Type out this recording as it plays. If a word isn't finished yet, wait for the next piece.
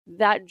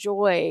that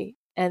joy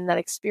and that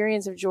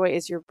experience of joy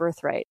is your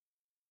birthright,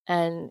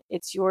 and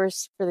it's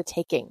yours for the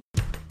taking.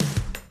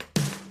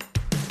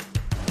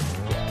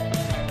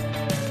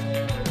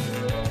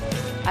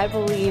 I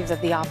believe that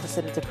the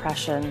opposite of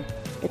depression,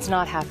 it's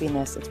not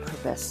happiness, it's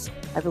purpose.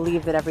 I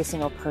believe that every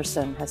single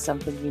person has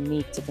something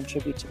unique to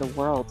contribute to the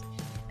world.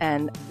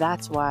 And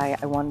that's why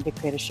I wanted to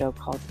create a show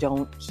called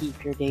Don't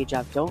Keep Your Day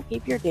Job. Don't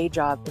Keep Your Day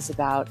Job is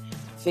about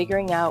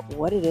figuring out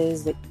what it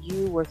is that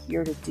you were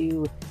here to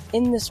do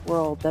in this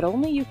world that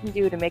only you can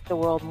do to make the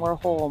world more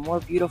whole,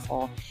 more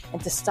beautiful,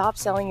 and to stop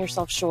selling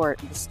yourself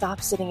short, and to stop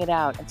sitting it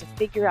out, and to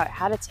figure out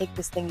how to take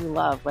this thing you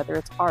love, whether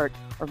it's art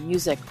or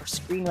music or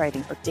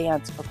screenwriting or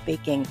dance or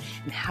baking,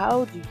 and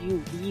how do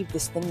you weave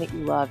this thing that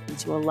you love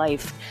into a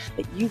life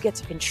that you get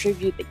to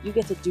contribute, that you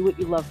get to do what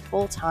you love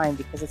full time,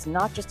 because it's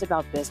not just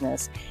about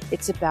business,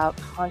 it's about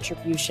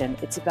contribution,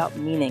 it's about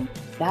meaning.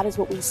 That is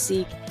what we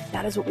seek.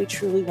 That is what we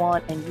truly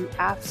want, and you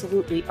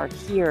absolutely are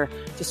here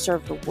to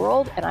serve the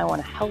world, and I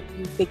want to help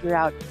you figure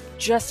out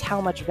just how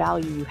much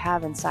value you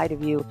have inside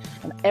of you.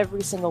 And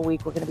every single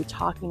week, we're going to be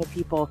talking to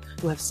people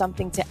who have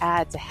something to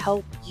add to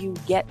help you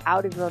get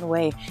out of your own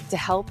way, to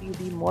help you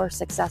be more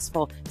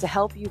successful, to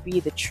help you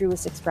be the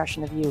truest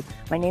expression of you.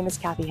 My name is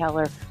Cathy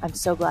Heller. I'm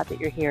so glad that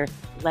you're here.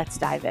 Let's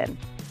dive in.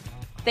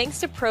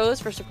 Thanks to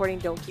Prose for supporting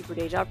Don't Keep Your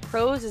Day Job.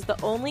 Prose is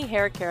the only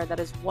hair care that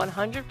is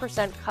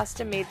 100%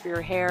 custom made for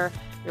your hair,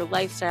 your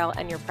lifestyle,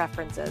 and your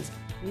preferences.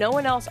 No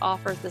one else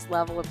offers this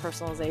level of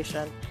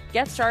personalization.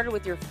 Get started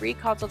with your free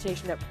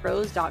consultation at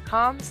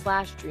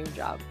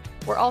prose.com/dreamjob.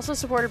 We're also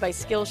supported by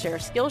Skillshare.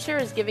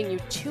 Skillshare is giving you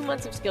 2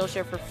 months of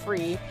Skillshare for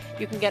free.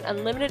 You can get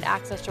unlimited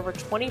access to over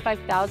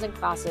 25,000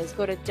 classes.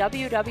 Go to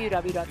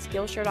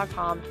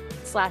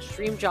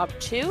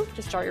www.skillshare.com/dreamjob2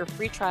 to start your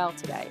free trial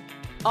today.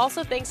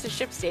 Also, thanks to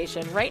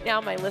ShipStation. Right now,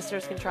 my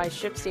listeners can try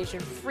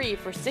ShipStation free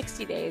for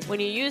 60 days when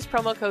you use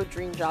promo code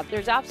DREAMJOB.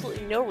 There's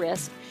absolutely no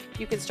risk.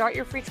 You can start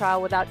your free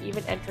trial without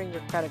even entering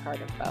your credit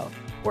card info.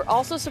 We're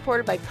also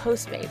supported by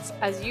Postmates.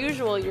 As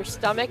usual, your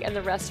stomach and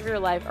the rest of your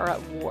life are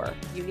at war.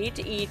 You need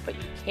to eat, but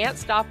you can't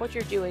stop what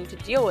you're doing to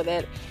deal with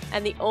it,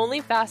 and the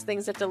only fast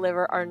things that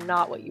deliver are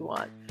not what you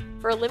want.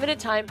 For a limited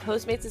time,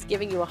 Postmates is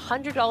giving you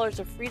 $100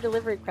 of free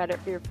delivery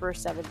credit for your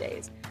first 7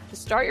 days. To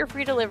start your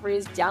free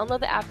deliveries, download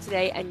the app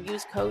today and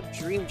use code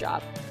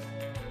DREAMJOB.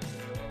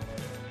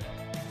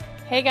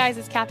 Hey guys,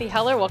 it's Cathy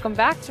Heller. Welcome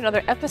back to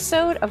another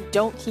episode of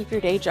Don't Keep Your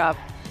Day Job.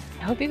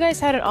 I hope you guys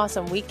had an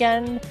awesome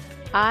weekend.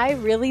 I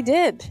really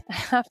did. I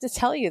have to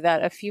tell you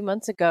that a few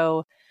months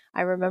ago,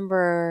 I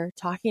remember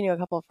talking to a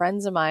couple of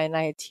friends of mine, and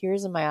I had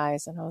tears in my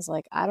eyes, and I was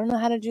like, I don't know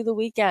how to do the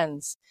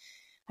weekends.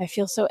 I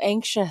feel so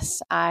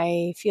anxious.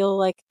 I feel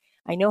like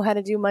I know how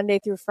to do Monday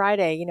through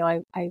Friday. You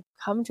know, I've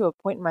come to a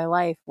point in my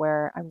life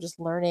where I'm just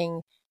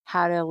learning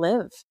how to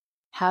live,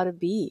 how to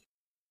be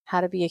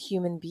a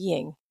human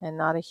being and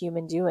not a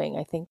human doing.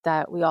 I think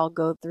that we all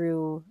go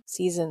through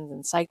seasons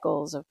and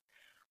cycles of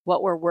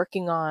what we're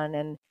working on.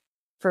 And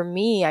for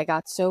me, I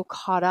got so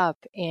caught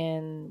up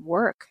in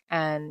work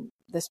and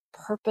this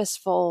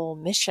purposeful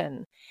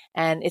mission,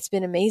 and it's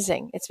been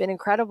amazing. It's been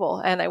incredible,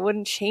 and I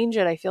wouldn't change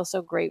it. I feel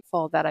so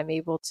grateful that I'm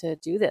able to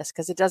do this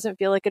because it doesn't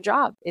feel like a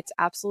job. It's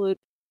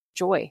absolute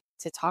joy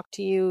to talk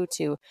to you,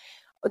 to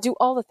do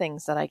all the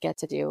things that I get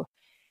to do.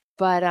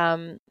 But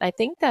I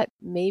think that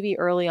maybe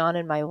early on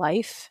in my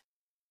life,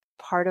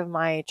 part of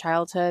my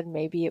childhood,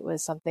 maybe it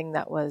was something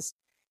that was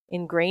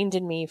ingrained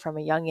in me from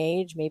a young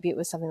age. Maybe it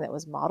was something that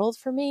was modeled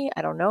for me.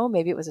 I don't know.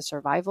 Maybe it was a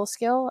survival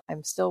skill.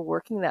 I'm still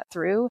working that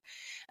through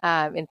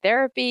in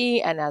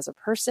therapy and as a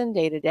person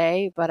day to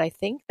day. But I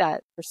think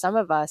that for some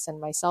of us, and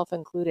myself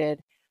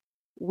included,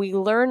 we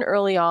learn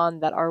early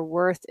on that our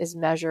worth is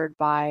measured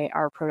by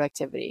our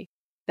productivity,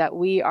 that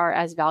we are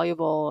as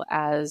valuable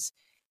as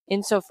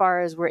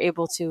insofar as we're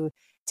able to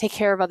take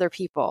care of other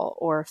people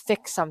or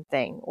fix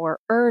something or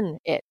earn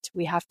it.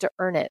 We have to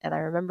earn it. And I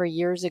remember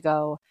years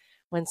ago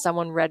when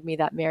someone read me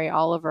that Mary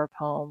Oliver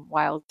poem,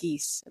 Wild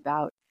Geese,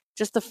 about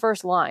just the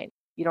first line.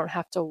 You don't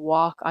have to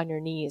walk on your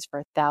knees for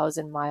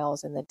 1,000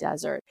 miles in the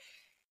desert.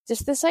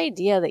 Just this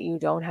idea that you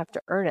don't have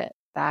to earn it,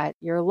 that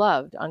you're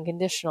loved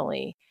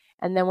unconditionally.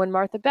 And then when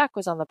Martha Beck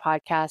was on the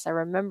podcast, I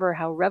remember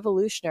how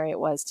revolutionary it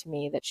was to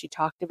me that she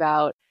talked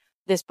about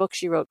this book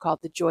she wrote called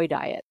The Joy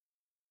Diet.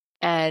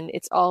 And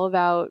it's all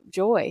about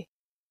joy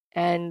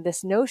and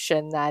this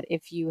notion that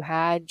if you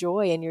had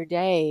joy in your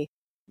day,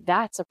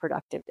 that's a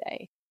productive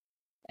day.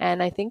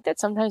 And I think that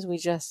sometimes we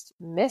just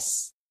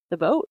miss the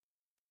boat.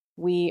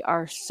 We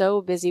are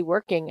so busy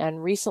working.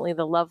 And recently,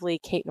 the lovely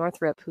Kate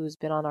Northrup, who's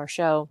been on our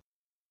show,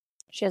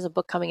 she has a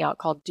book coming out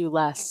called Do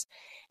Less.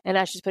 And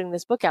as she's putting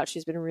this book out,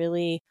 she's been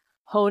really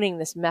honing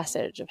this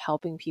message of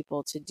helping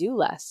people to do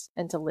less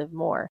and to live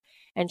more.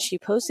 And she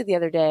posted the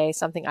other day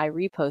something I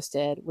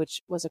reposted,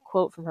 which was a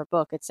quote from her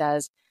book. It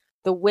says,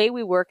 "The way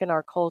we work in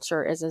our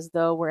culture is as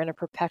though we're in a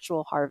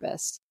perpetual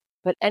harvest.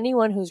 But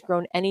anyone who's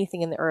grown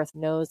anything in the earth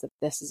knows that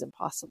this is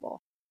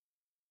impossible."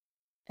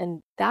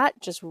 And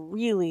that just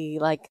really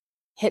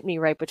hit me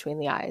right between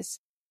the eyes.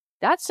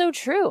 That's so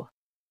true.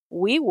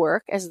 We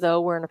work as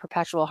though we're in a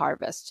perpetual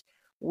harvest.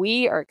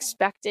 We are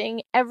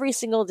expecting every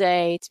single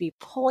day to be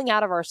pulling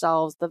out of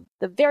ourselves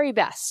the very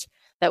best,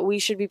 that we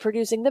should be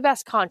producing the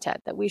best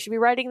content, that we should be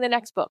writing the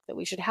next book, that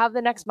we should have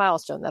the next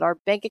milestone, that our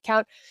bank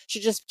account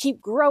should just keep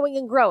growing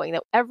and growing,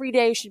 that every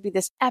day should be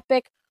this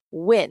epic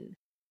win.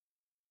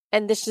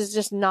 And this is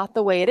just not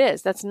the way it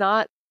is. That's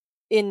not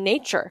in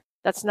nature.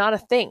 That's not a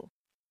thing.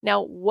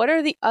 Now, what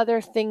are the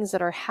other things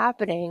that are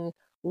happening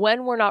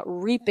when we're not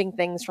reaping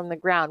things from the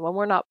ground, when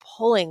we're not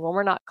pulling, when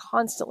we're not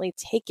constantly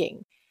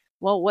taking?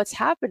 Well, what's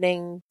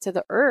happening to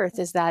the earth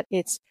is that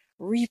it's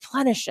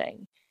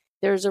replenishing.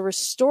 There's a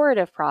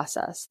restorative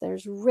process.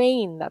 There's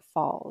rain that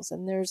falls,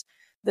 and there's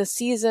the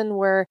season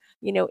where,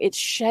 it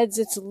sheds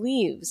its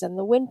leaves and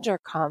the winter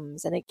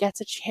comes and it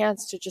gets a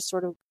chance to just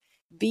sort of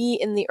be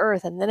in the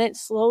earth, and then it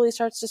slowly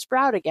starts to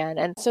sprout again.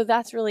 And so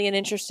that's really an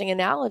interesting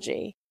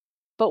analogy.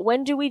 But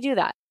when do we do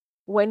that?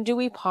 When do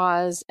we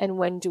pause, and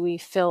when do we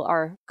fill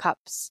our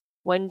cups?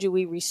 When do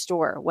we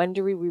restore? When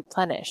do we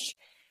replenish?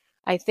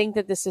 I think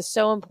that this is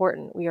so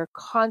important. We are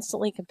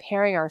constantly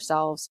comparing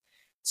ourselves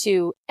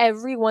to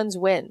everyone's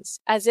wins,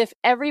 as if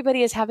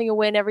everybody is having a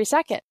win every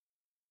second.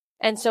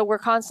 And so we're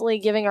constantly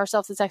giving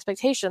ourselves this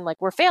expectation, like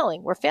we're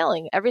failing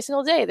every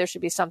single day. There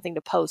should be something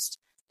to post.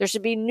 There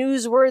should be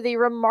newsworthy,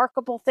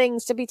 remarkable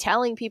things to be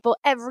telling people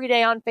every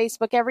day on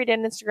Facebook, every day on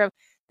Instagram.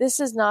 This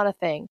is not a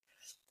thing.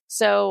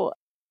 So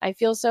I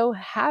feel so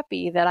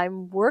happy that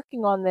I'm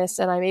working on this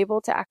and I'm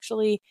able to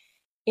actually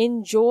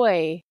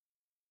enjoy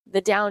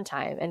the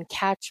downtime and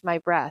catch my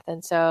breath.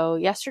 And so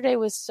yesterday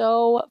was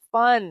so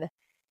fun.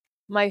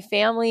 My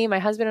family, my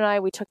husband and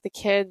I, we took the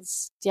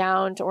kids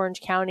down to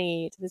Orange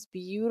County to this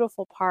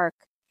beautiful park,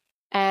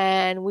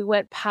 and we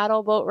went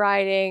paddle boat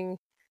riding,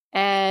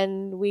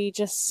 and we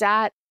just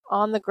sat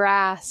on the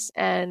grass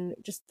and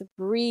just the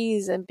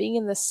breeze and being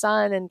in the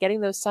sun and getting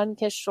those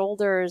sun-kissed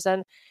shoulders.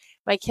 And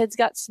my kids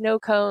got snow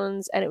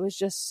cones, and it was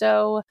just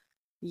so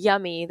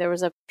yummy. There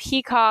was a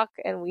peacock,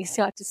 and we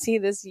got to see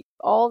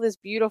all this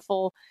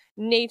beautiful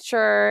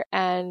nature,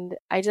 and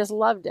I just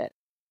loved it.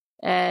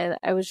 And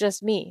it was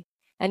just me.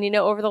 And,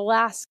 over the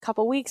last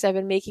couple weeks, I've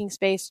been making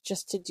space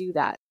just to do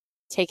that,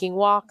 taking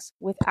walks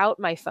without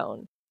my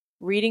phone,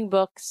 reading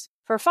books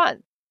for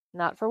fun,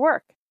 not for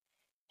work,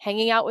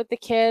 hanging out with the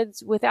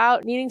kids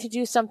without needing to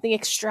do something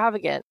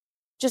extravagant,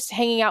 just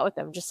hanging out with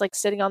them, just like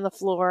sitting on the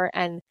floor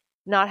and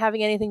not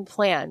having anything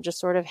planned, just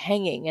sort of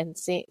hanging and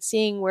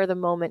seeing where the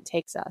moment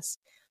takes us.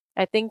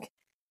 I think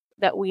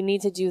that we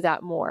need to do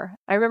that more.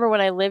 I remember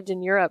when I lived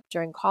in Europe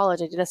during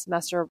college, I did a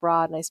semester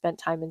abroad and I spent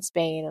time in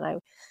Spain, and I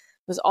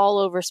was all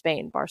over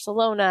Spain,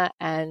 Barcelona,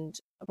 and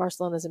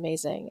Barcelona is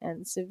amazing,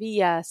 and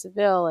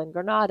Seville, and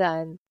Granada,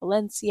 and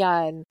Valencia,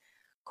 and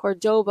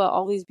Cordoba,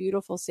 all these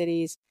beautiful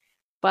cities.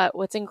 But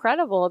what's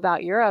incredible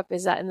about Europe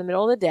is that in the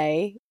middle of the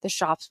day, the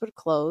shops would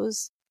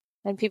close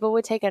and people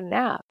would take a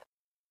nap.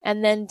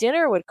 And then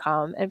dinner would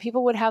come and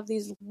people would have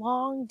these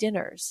long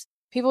dinners.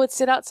 People would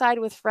sit outside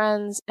with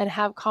friends and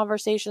have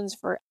conversations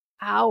for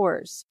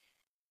hours.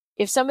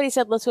 If somebody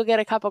said, let's go get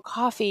a cup of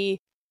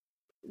coffee,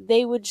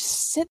 they would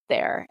just sit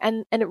there.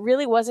 And it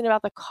really wasn't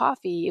about the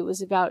coffee. It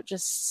was about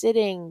just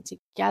sitting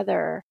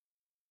together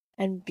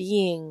and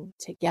being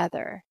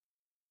together.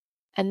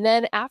 And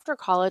then after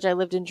college, I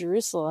lived in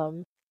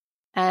Jerusalem,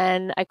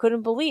 and I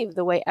couldn't believe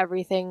the way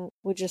everything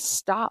would just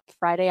stop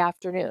Friday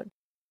afternoon,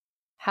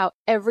 how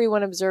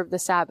everyone observed the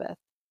Sabbath,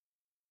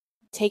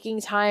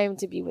 taking time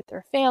to be with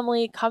their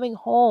family, coming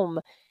home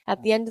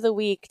at the end of the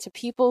week to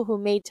people who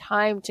made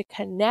time to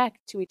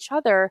connect to each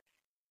other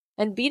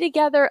and be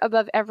together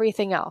above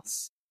everything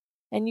else.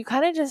 And you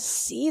kind of just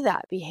see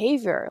that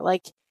behavior,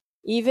 like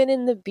even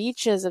in the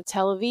beaches of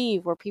Tel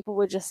Aviv, where people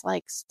would just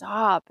like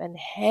stop and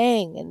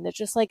hang. And they're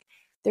just like,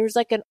 there's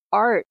like an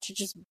art to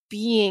just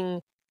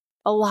being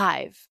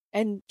alive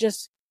and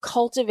just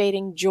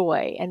cultivating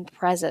joy and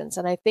presence.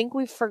 And I think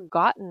we've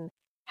forgotten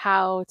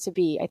how to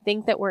be. I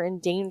think that we're in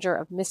danger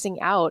of missing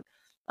out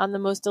on the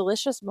most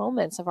delicious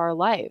moments of our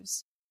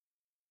lives.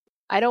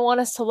 I don't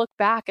want us to look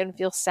back and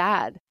feel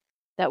sad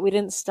that we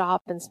didn't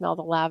stop and smell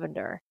the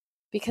lavender,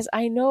 because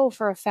I know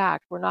for a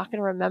fact we're not going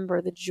to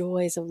remember the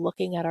joys of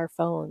looking at our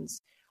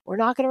phones. We're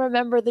not going to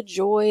remember the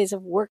joys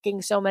of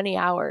working so many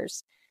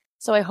hours.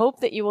 So I hope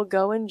that you will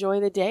go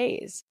enjoy the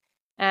days.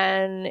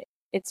 And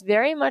it's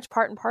very much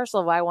part and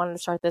parcel of why I wanted to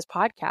start this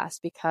podcast,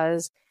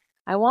 because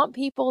I want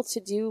people to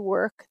do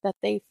work that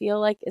they feel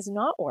like is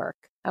not work.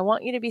 I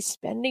want you to be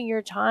spending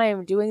your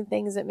time doing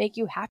things that make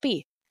you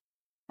happy.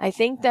 I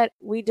think that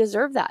we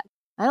deserve that.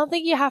 I don't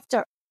think you have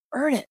to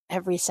earn it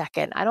every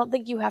second. I don't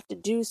think you have to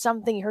do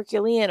something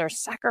Herculean or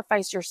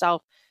sacrifice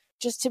yourself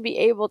just to be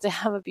able to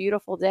have a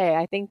beautiful day.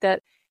 I think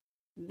that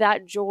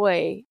that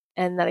joy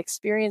and that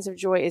experience of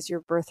joy is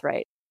your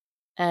birthright,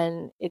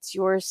 and it's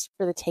yours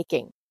for the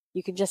taking.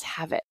 You can just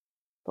have it.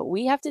 But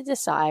we have to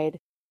decide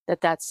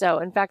that that's so.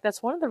 In fact,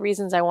 that's one of the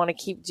reasons I want to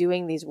keep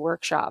doing these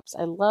workshops.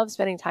 I love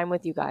spending time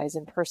with you guys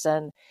in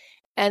person,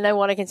 and I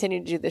want to continue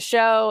to do the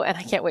show, and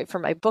I can't wait for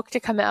my book to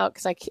come out,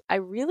 because I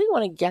really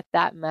want to get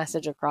that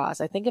message across.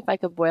 I think if I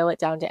could boil it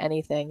down to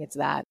anything, it's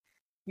that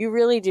you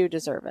really do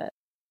deserve it.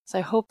 So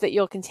I hope that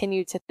you'll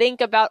continue to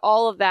think about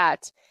all of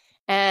that.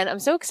 And I'm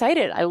so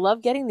excited. I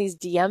love getting these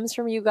DMs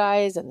from you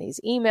guys and these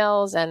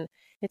emails. And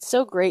it's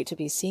so great to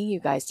be seeing you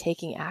guys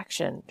taking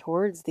action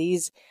towards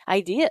these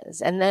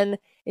ideas. And then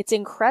it's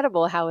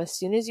incredible how as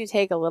soon as you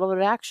take a little bit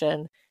of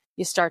action,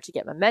 you start to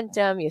get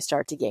momentum, you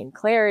start to gain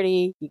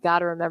clarity. You got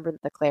to remember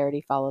that the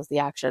clarity follows the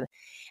action.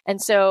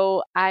 And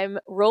so I'm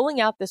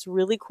rolling out this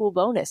really cool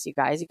bonus, you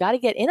guys. You got to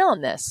get in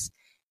on this.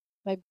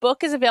 My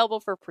book is available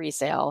for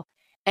pre-sale.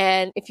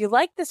 And if you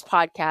like this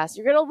podcast,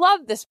 you're going to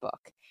love this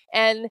book.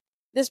 And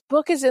this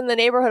book is in the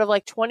neighborhood of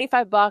like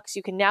 $25.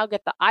 You can now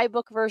get the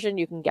iBook version.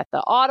 You can get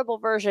the Audible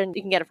version.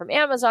 You can get it from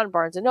Amazon,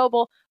 Barnes &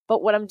 Noble.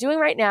 But what I'm doing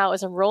right now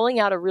is I'm rolling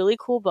out a really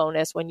cool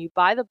bonus. When you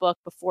buy the book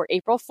before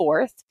April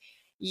 4th,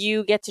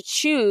 you get to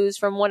choose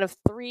from one of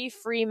 3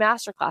 free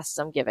masterclasses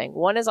I'm giving.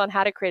 One is on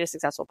how to create a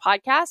successful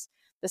podcast.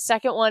 The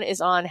second one is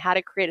on how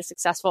to create a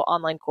successful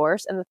online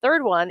course. And the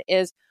third one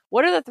is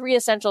what are the 3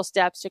 essential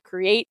steps to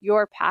create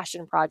your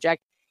passion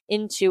project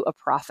into a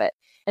profit.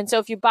 And so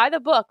if you buy the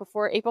book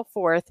before April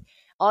 4th,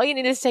 all you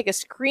need is take a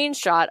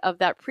screenshot of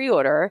that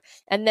pre-order,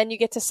 and then you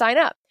get to sign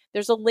up.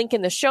 There's a link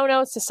in the show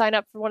notes to sign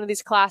up for one of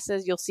these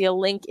classes. You'll see a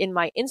link in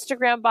my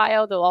Instagram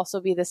bio. There'll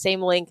also be the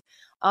same link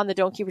on the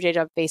Don't Keep Your Day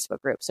Job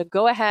Facebook group. So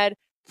go ahead,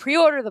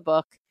 pre-order the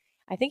book.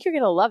 I think you're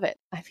going to love it.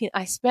 I mean,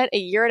 I spent a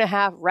year and a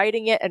half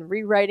writing it and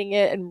rewriting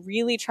it and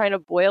really trying to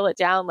boil it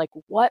down. Like,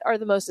 what are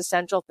the most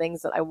essential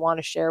things that I want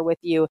to share with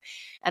you?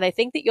 And I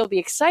think that you'll be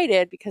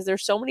excited because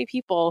there's so many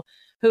people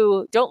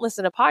who don't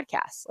listen to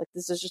podcasts. Like,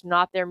 this is just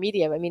not their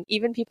medium. I mean,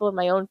 even people in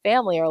my own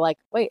family are like,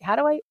 wait, how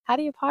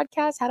do you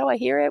podcast? How do I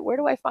hear it? Where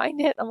do I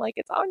find it? I'm like,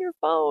 it's on your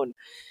phone.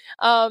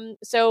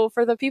 So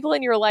for the people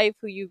in your life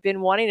who you've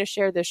been wanting to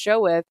share this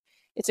show with,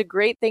 it's a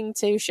great thing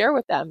to share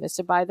with them, is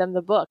to buy them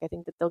the book. I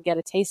think that they'll get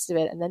a taste of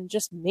it, and then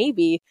just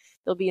maybe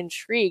they'll be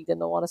intrigued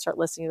and they'll want to start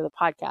listening to the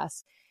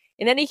podcast.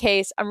 In any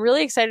case, I'm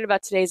really excited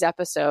about today's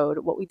episode.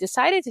 What we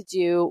decided to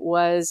do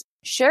was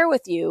share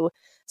with you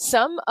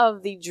some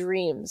of the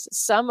dreams,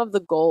 some of the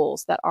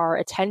goals that our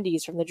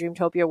attendees from the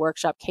Dreamtopia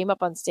workshop came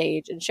up on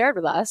stage and shared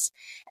with us.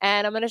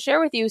 And I'm going to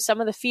share with you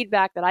some of the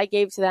feedback that I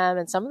gave to them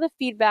and some of the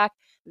feedback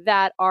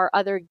that our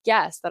other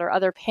guests, that our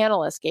other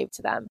panelists gave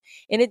to them.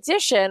 In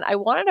addition, I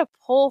wanted to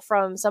pull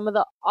from some of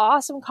the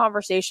awesome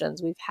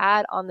conversations we've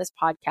had on this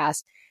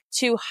podcast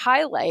to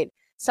highlight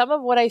some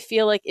of what I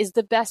feel like is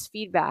the best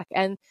feedback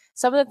and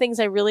some of the things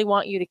I really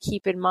want you to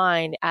keep in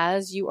mind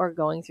as you are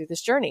going through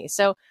this journey.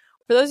 So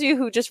for those of you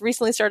who just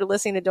recently started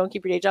listening to Don't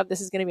Keep Your Day Job,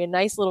 this is going to be a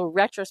nice little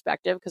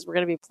retrospective because we're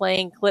going to be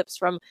playing clips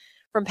from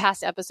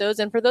past episodes.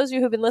 And for those of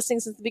you who've been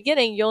listening since the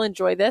beginning, you'll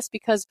enjoy this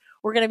because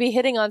we're going to be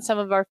hitting on some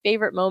of our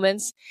favorite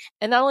moments.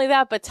 And not only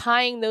that, but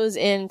tying those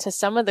into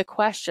some of the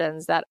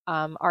questions that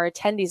our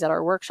attendees at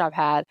our workshop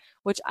had,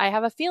 which I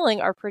have a feeling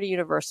are pretty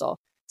universal.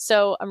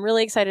 So I'm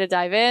really excited to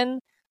dive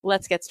in.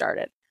 Let's get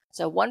started.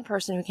 So one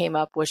person who came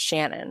up was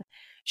Shannon.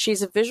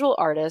 She's a visual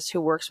artist who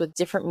works with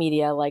different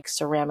media like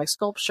ceramic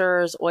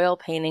sculptures, oil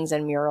paintings,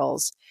 and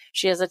murals.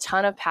 She has a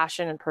ton of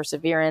passion and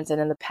perseverance, and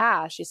in the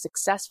past, she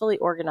successfully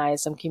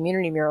organized some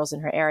community murals in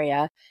her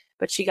area,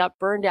 but she got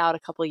burned out a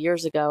couple of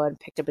years ago and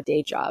picked up a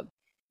day job.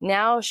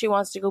 Now she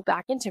wants to go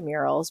back into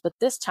murals, but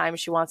this time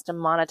she wants to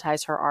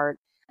monetize her art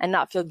and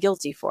not feel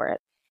guilty for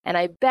it. And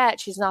I bet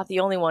she's not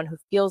the only one who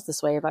feels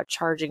this way about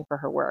charging for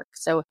her work.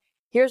 So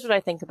here's what I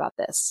think about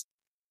this.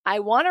 I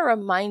want to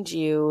remind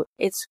you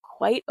it's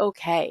quite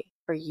okay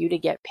for you to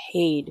get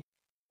paid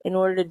in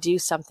order to do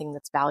something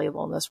that's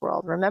valuable in this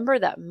world. Remember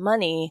that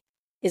money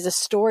is a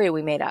story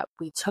we made up.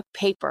 We took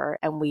paper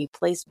and we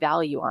placed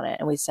value on it.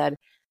 And we said,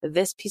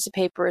 this piece of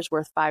paper is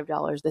worth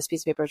 $5. This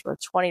piece of paper is worth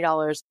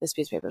 $20. This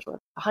piece of paper is worth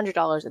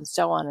 $100, and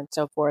so on and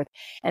so forth.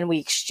 And we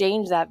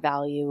exchange that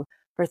value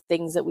for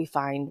things that we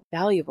find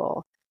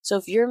valuable. So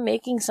if you're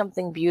making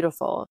something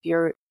beautiful, if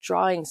you're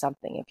drawing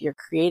something, if you're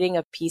creating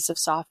a piece of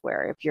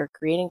software, if you're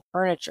creating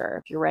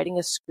furniture, if you're writing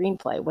a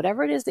screenplay,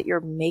 whatever it is that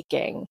you're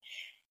making,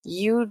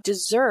 you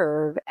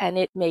deserve, and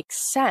it makes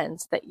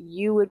sense that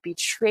you would be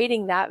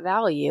trading that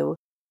value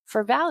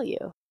for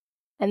value.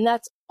 And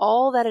that's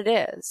all that it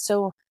is.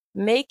 So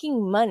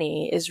making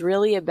money is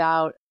really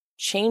about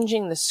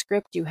changing the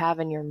script you have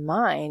in your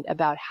mind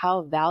about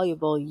how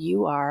valuable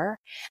you are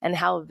and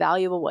how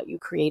valuable what you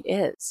create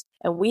is.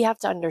 And we have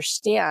to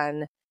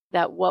understand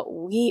that what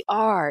we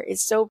are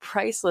is so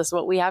priceless.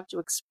 What we have to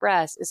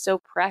express is so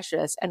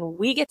precious. And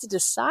we get to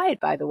decide,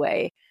 by the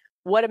way,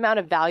 what amount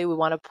of value we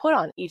want to put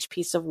on each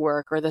piece of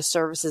work or the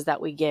services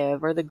that we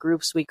give or the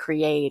groups we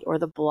create or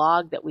the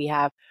blog that we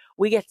have.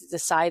 We get to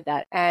decide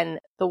that. And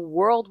the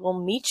world will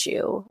meet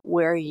you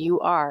where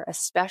you are,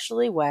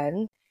 especially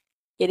when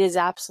it is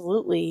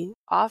absolutely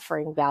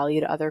offering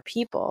value to other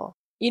people.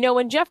 You know,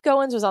 when Jeff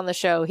Goins was on the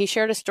show, he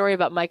shared a story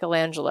about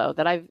Michelangelo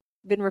that I've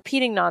been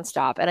repeating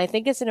nonstop. And I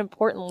think it's an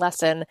important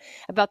lesson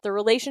about the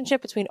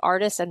relationship between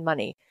artists and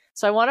money.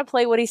 So I want to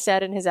play what he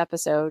said in his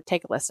episode.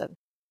 Take a listen.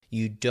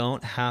 You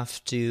don't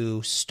have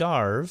to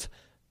starve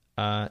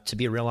to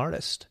be a real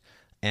artist.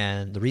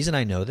 And the reason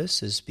I know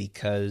this is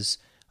because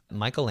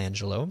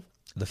Michelangelo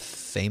the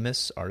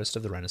famous artist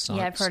of the Renaissance.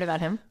 Yeah, I've heard about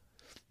him.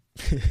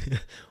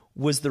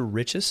 Was the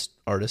richest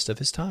artist of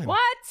his time.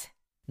 What?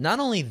 Not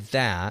only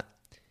that,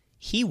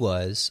 he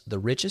was the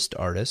richest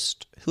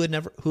artist who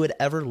had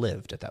ever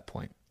lived at that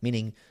point.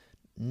 Meaning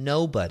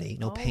nobody,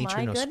 no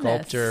painter, no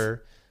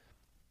sculptor,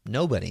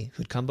 nobody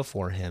who'd come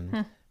before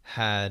him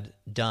had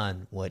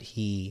done what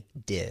he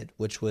did,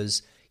 which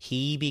was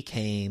he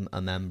became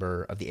a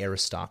member of the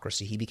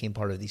aristocracy. He became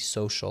part of the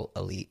social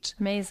elite.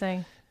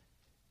 Amazing.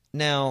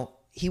 Now,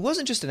 he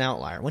wasn't just an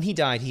outlier. When he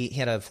died, he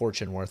had a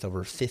fortune worth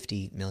over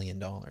 $50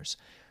 million.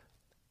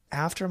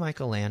 After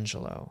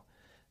Michelangelo,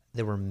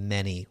 there were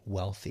many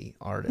wealthy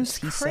artists.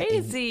 That's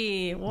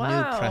crazy.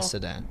 Wow. New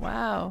precedent.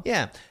 Wow.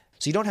 Yeah.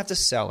 So you don't have to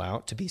sell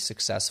out to be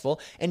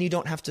successful, and you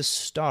don't have to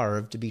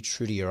starve to be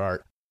true to your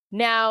art.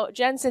 Now,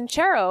 Jen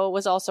Sincero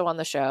was also on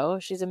the show.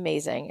 She's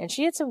amazing. And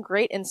she had some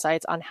great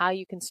insights on how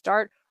you can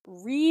start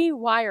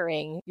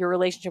rewiring your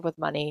relationship with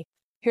money.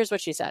 Here's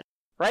what she said.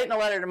 Writing a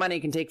letter to money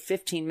can take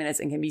 15 minutes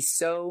and can be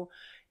so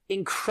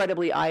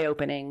incredibly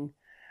eye-opening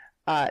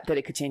that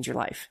it could change your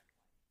life.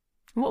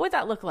 What would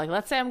that look like?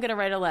 Let's say I'm going to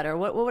write a letter.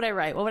 What would I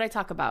write? What would I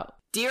talk about?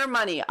 Dear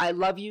money, I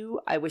love you.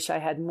 I wish I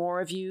had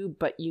more of you,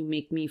 but you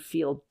make me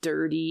feel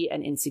dirty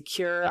and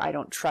insecure. I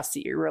don't trust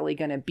that you're really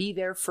going to be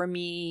there for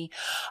me.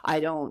 I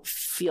don't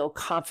feel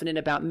confident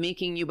about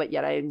making you, but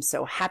yet I am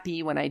so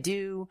happy when I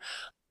do.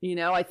 You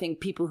know, I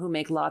think people who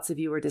make lots of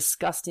you are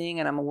disgusting,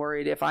 and I'm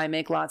worried if I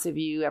make lots of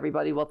you,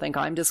 everybody will think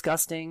I'm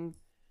disgusting.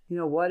 You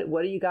know,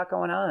 what do you got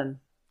going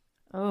on?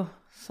 Oh,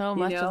 so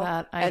much of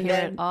that. I hear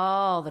it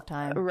all the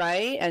time.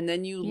 Right? And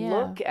then you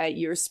look at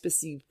your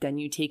specific, then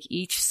you take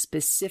each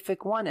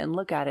specific one and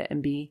look at it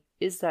and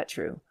is that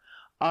true?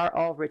 Are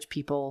all rich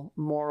people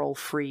moral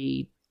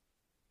free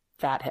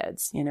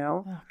fatheads, you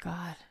know? Oh,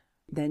 God.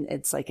 Then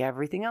it's like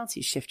everything else.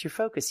 You shift your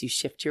focus, you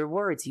shift your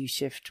words, you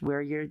shift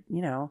where you're,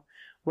 you know,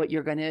 what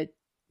you're going to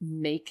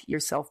make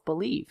yourself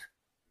believe.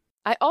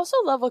 I also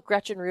love what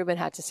Gretchen Rubin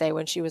had to say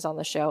when she was on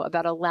the show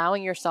about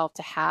allowing yourself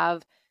to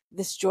have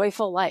this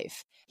joyful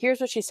life. Here's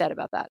what she said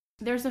about that.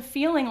 There's a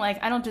feeling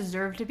like I don't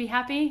deserve to be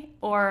happy,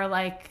 or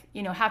like,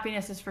 you know,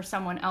 happiness is for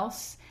someone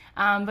else.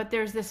 But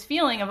there's this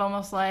feeling of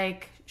almost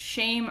like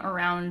shame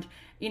around,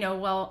 you know,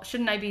 well,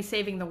 shouldn't I be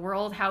saving the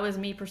world? How is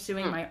me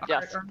pursuing my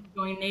art or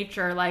going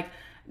nature? Like,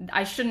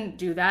 I shouldn't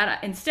do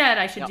that. Instead,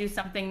 I should do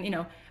something, you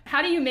know.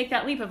 How do you make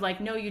that leap of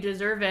like, no, you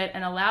deserve it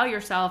and allow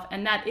yourself?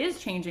 And that is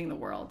changing the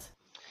world.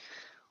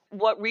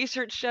 What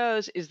research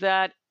shows is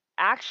that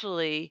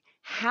actually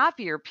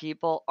happier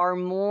people are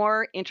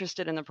more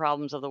interested in the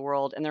problems of the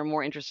world, and they're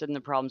more interested in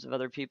the problems of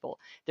other people.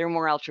 They're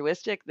more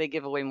altruistic. They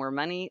give away more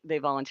money. They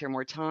volunteer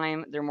more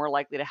time. They're more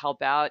likely to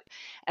help out.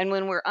 And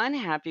when we're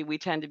unhappy, we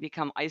tend to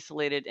become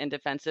isolated and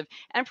defensive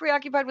and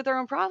preoccupied with our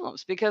own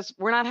problems because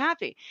we're not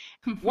happy.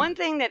 One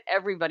thing that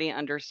everybody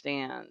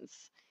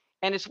understands,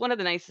 and it's one of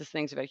the nicest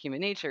things about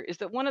human nature, is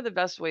that one of the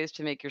best ways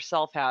to make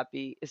yourself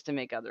happy is to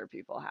make other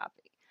people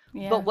happy.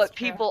 Yeah, but what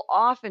people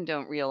often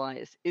don't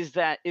realize is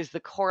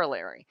the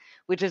corollary,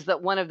 which is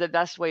that one of the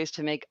best ways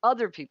to make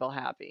other people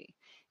happy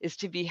is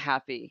to be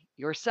happy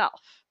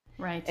yourself.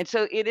 Right. And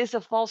so it is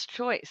a false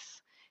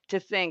choice to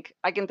think,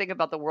 I can think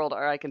about the world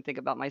or I can think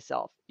about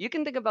myself. You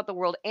can think about the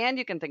world and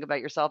you can think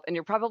about yourself, and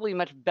you're probably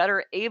much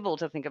better able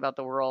to think about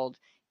the world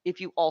if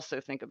you also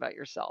think about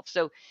yourself.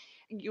 So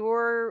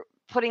you're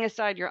putting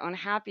aside your own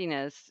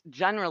happiness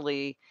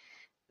generally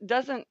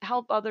doesn't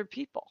help other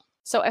people.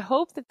 So I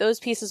hope that those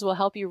pieces will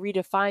help you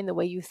redefine the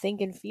way you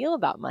think and feel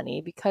about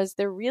money, because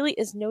there really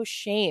is no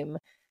shame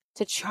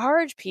to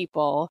charge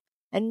people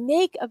and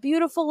make a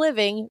beautiful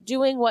living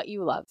doing what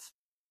you love.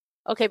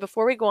 Okay,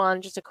 before we go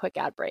on, just a quick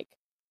ad break.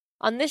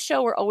 On this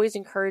show, we're always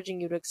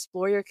encouraging you to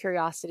explore your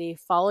curiosity,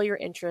 follow your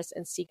interests,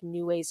 and seek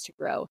new ways to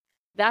grow.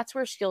 That's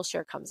where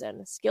Skillshare comes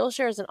in.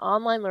 Skillshare is an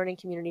online learning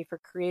community for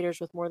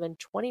creators with more than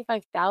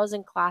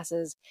 25,000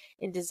 classes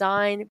in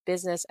design,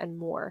 business, and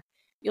more.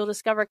 You'll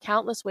discover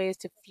countless ways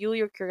to fuel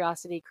your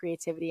curiosity,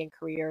 creativity, and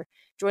career.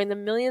 Join the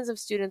millions of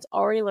students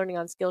already learning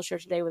on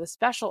Skillshare today with a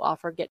special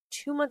offer. Get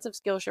 2 months of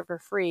Skillshare for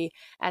free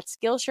at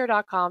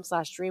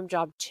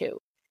Skillshare.com/dreamjob2.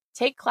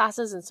 Take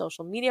classes in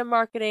social media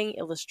marketing,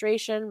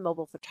 illustration,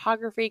 mobile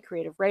photography,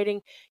 creative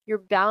writing. You're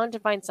bound to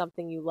find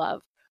something you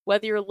love.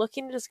 Whether you're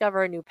looking to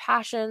discover a new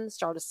passion,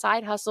 start a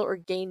side hustle, or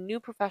gain new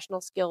professional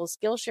skills,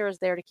 Skillshare is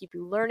there to keep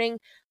you learning,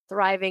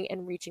 thriving,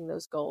 and reaching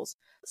those goals.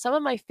 Some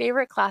of my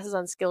favorite classes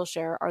on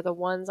Skillshare are the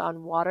ones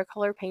on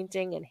watercolor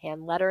painting and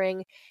hand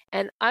lettering.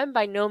 And I'm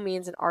by no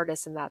means an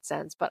artist in that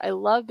sense, but I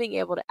love being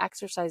able to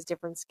exercise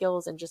different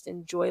skills and just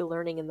enjoy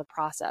learning in the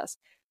process.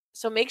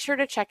 So make sure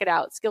to check it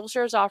out.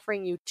 Skillshare is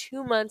offering you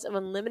 2 months of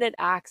unlimited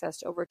access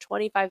to over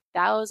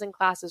 25,000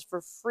 classes for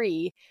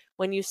free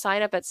when you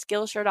sign up at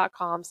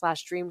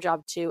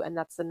Skillshare.com/dreamjob2, and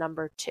that's the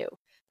number 2.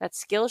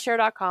 That's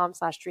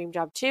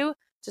Skillshare.com/dreamjob2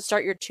 to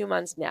start your 2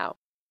 months now.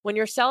 When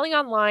you're selling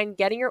online,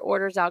 getting your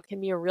orders out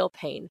can be a real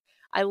pain.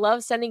 I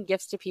love sending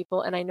gifts to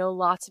people, and I know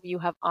lots of you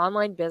have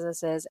online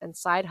businesses and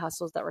side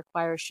hustles that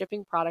require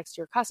shipping products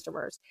to your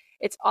customers.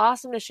 It's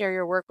awesome to share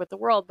your work with the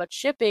world, but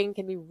shipping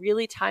can be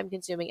really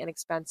time-consuming and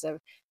expensive.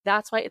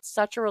 That's why it's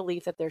such a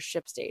relief that there's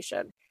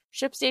ShipStation.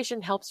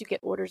 ShipStation helps you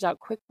get orders out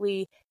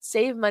quickly,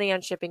 save money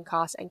on shipping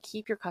costs, and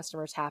keep your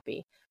customers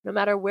happy. No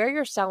matter where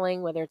you're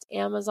selling, whether it's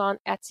Amazon,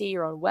 Etsy,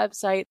 your own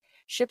website,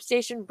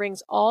 ShipStation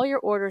brings all your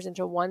orders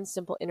into one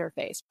simple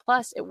interface.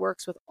 Plus, it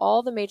works with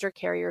all the major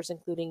carriers,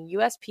 including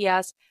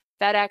USPS,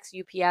 FedEx,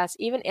 UPS,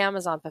 even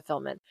Amazon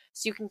Fulfillment,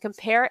 so you can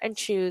compare and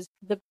choose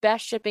the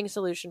best shipping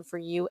solution for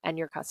you and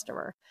your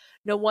customer.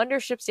 No wonder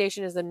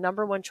ShipStation is the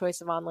 #1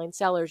 choice of online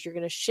sellers. You're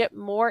going to ship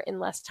more in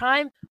less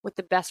time with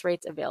the best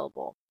rates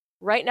available.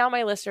 Right now,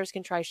 my listeners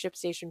can try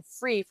ShipStation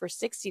free for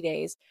 60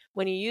 days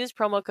when you use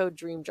promo code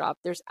DREAMJOB.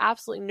 There's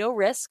absolutely no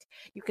risk.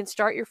 You can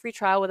start your free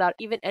trial without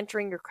even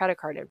entering your credit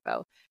card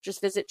info.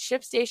 Just visit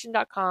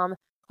ShipStation.com,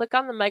 click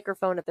on the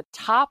microphone at the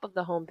top of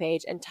the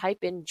homepage, and type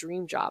in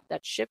DREAMJOB.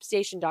 That's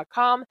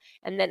ShipStation.com,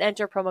 and then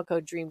enter promo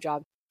code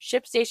DREAMJOB.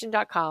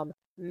 ShipStation.com.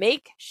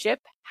 Make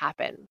ship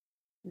happen.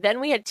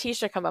 Then we had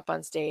Tisha come up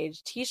on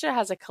stage. Tisha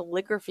has a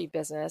calligraphy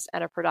business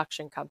and a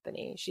production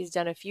company. She's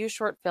done a few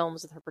short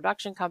films with her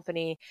production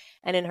company,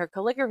 and in her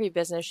calligraphy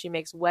business, she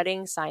makes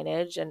wedding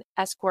signage and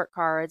escort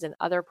cards and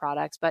other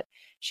products, but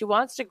she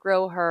wants to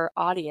grow her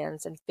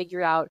audience and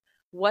figure out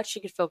what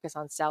she could focus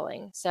on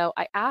selling. So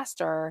I asked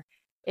her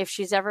if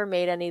she's ever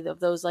made any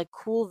of those like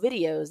cool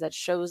videos that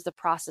shows the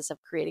process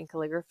of creating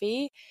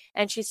calligraphy,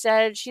 and she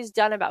said she's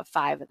done about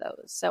 5 of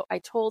those. So I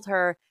told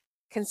her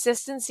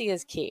consistency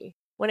is key.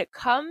 When it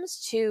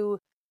comes to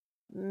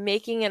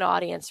making an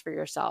audience for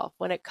yourself,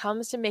 when it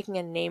comes to making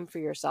a name for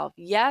yourself,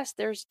 yes,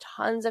 there's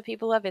tons of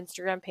people who have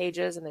Instagram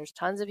pages and there's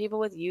tons of people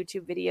with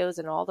YouTube videos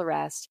and all the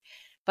rest,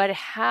 but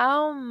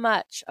how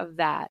much of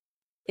that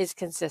is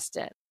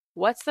consistent?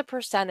 What's the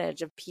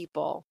percentage of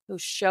people who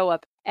show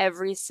up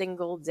every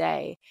single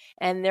day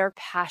and they're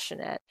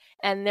passionate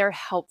and they're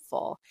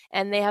helpful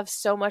and they have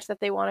so much that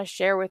they want to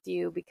share with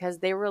you because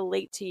they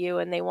relate to you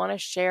and they want to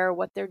share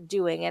what they're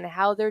doing and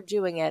how they're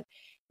doing it?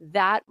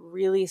 That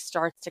really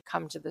starts to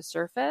come to the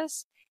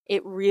surface.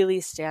 It really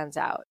stands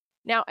out.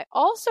 Now, I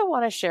also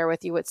want to share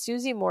with you what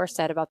Susie Moore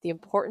said about the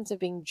importance of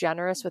being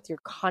generous with your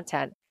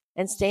content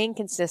and staying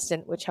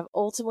consistent, which have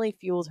ultimately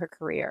fueled her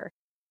career.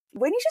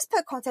 When you just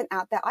put content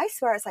out there, I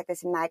swear it's like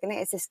this magnet.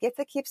 It's this gift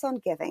that keeps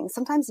on giving.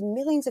 Sometimes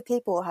millions of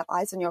people will have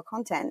eyes on your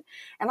content.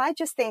 And I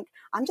just think,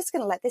 I'm just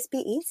going to let this be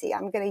easy.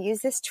 I'm going to use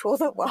this tool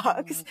that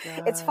works.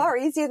 It's far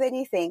easier than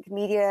you think.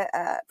 Media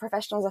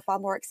professionals are far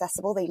more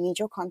accessible. They need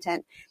your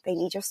content. They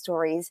need your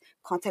stories.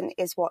 Content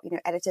is what,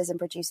 editors and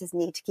producers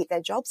need to keep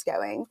their jobs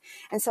going.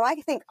 And so I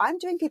think I'm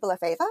doing people a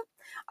favor.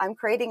 I'm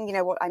creating,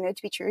 what I know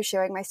to be true,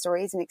 sharing my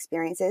stories and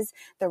experiences.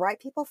 The right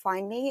people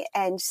find me,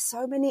 and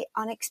so many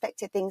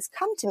unexpected things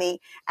come to me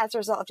as a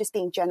result of just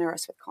being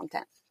generous with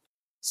content.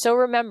 So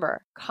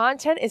remember,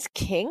 content is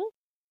king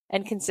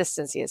and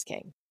consistency is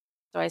king.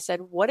 So I said,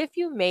 what if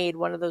you made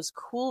one of those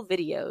cool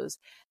videos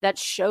that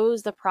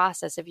shows the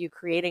process of you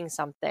creating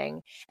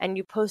something and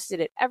you posted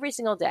it every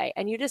single day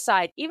and you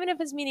decide, even if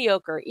it's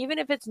mediocre, even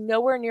if it's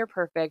nowhere near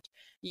perfect,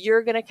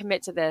 you're going to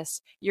commit to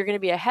this. You're going to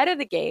be ahead of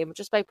the game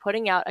just by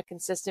putting out a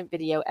consistent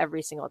video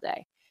every single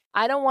day.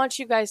 I don't want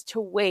you guys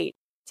to wait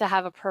to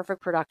have a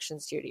perfect production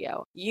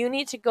studio. You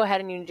need to go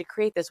ahead and you need to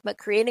create this. But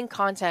creating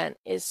content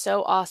is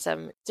so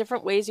awesome.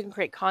 Different ways you can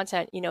create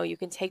content. You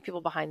can take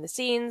people behind the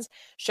scenes,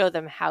 show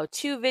them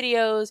how-to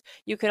videos.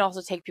 You can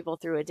also take people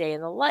through a day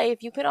in the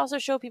life. You can also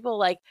show people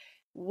like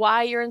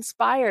why you're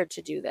inspired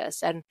to do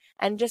this and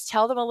just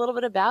tell them a little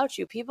bit about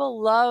you.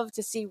 People love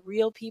to see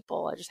real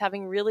people just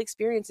having real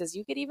experiences.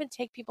 You could even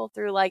take people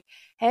through like,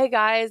 hey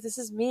guys, this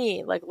is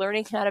me, like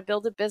learning how to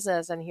build a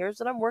business and here's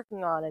what I'm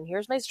working on and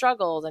here's my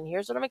struggles and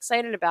here's what I'm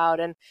excited about.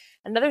 And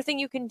another thing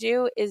you can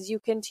do is you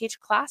can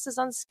teach classes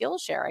on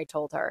Skillshare, I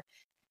told her.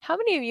 How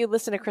many of you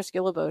listen to Chris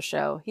Guillebeau's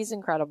show? He's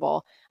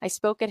incredible. I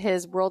spoke at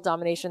his World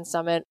Domination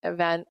Summit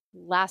event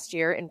last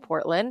year in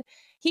Portland.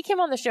 He came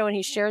on the show and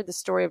he shared the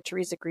story of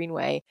Theresa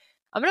Greenway.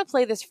 I'm going to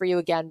play this for you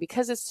again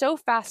because it's so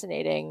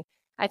fascinating.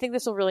 I think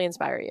this will really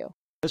inspire you.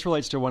 This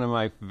relates to one of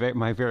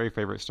my very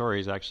favorite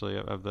stories, actually,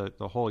 of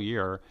the whole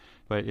year.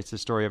 But it's the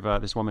story of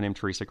this woman named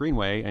Theresa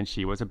Greenway, and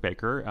she was a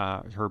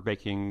baker. Her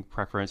baking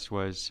preference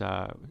was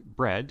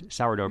bread,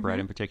 sourdough bread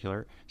in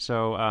particular.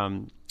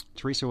 So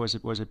Theresa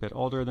was a bit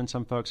older than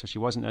some folks, so she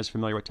wasn't as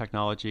familiar with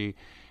technology.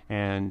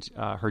 And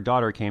her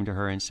daughter came to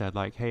her and said,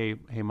 like, hey,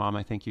 Mom,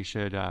 I think you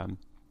should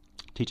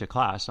teach a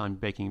class on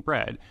baking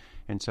bread.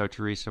 And so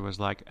Theresa was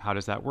like, how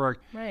does that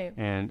work? Right.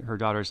 And her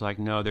daughter's like,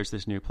 no, there's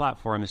this new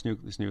platform, this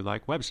new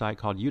like website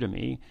called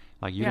Udemy,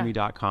 like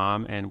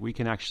udemy.com. And we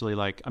can actually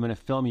like, I'm going to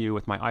film you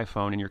with my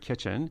iPhone in your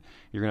kitchen.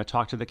 You're going to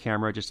talk to the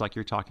camera just like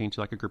you're talking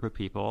to like a group of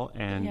people.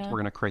 And we're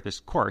going to create this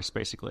course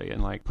basically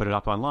and like put it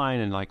up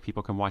online and like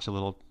people can watch a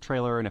little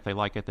trailer. And if they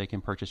like it, they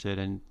can purchase it.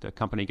 And the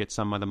company gets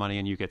some of the money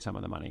and you get some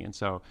of the money. And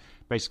so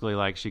basically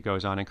like she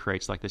goes on and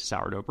creates like this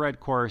sourdough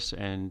bread course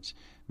and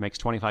makes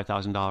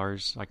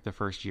 $25,000 like the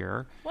first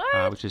year. What?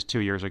 which is 2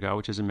 years ago,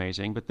 which is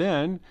amazing. But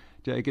then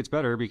it gets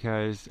better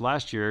because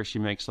last year she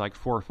makes like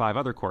 4 or 5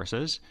 other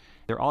courses.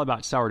 They're all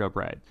about sourdough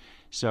bread.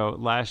 So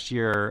last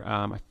year,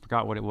 I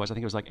forgot what it was. I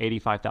think it was like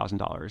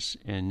 $85,000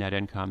 in net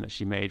income that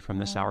she made from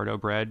the sourdough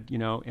bread,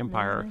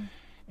 empire. Really?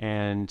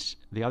 And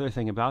the other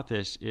thing about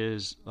this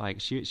is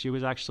like she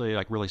was actually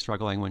like really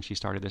struggling when she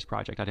started this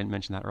project. I didn't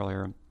mention that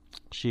earlier.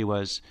 She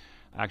was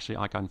actually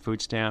like on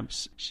food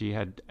stamps. She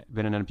had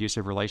been in an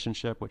abusive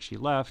relationship, which she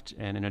left.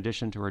 And in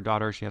addition to her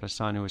daughter, she had a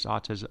son who was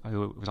on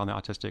the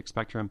autistic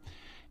spectrum.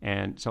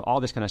 And so all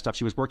this kind of stuff.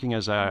 She was working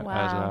as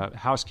a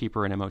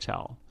housekeeper in a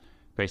motel,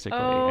 basically.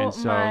 And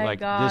so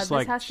like God. this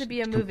like has to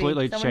be a movie.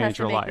 completely changed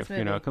her life,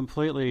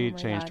 completely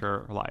changed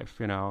her life,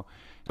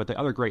 But the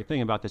other great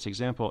thing about this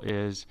example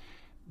is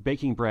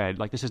baking bread.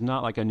 Like this is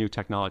not like a new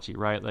technology,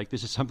 right? Like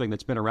this is something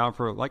that's been around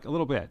for like a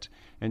little bit.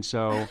 And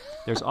so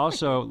there's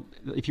also,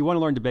 if you want to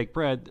learn to bake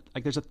bread,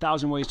 like there's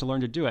 1,000 ways to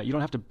learn to do it. You don't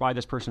have to buy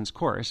this person's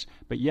course,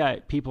 but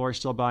yet people are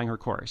still buying her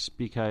course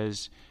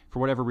because for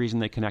whatever reason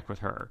they connect with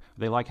her.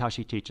 They like how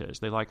she teaches.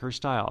 They like her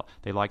style.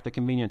 They like the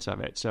convenience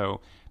of it.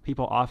 So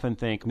people often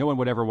think no one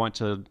would ever want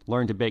to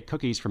learn to bake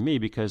cookies from me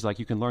because like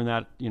you can learn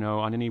that,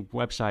 on any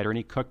website or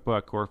any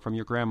cookbook or from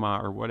your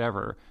grandma or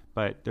whatever.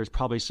 But there's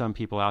probably some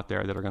people out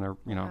there that are going to,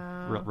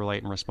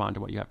 relate and respond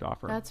to what you have to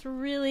offer. That's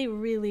really,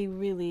 really,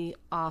 really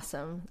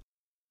awesome.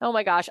 Oh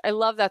my gosh, I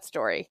love that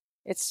story.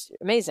 It's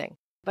amazing.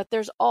 But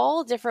there's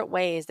all different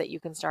ways that you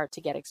can start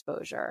to get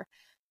exposure.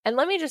 And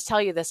let me just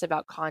tell you this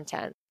about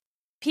content.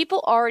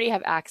 People already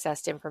have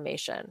access to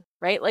information,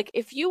 right? Like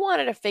if you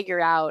wanted to figure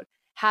out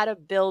how to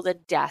build a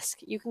desk,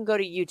 you can go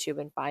to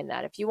YouTube and find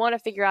that. If you want to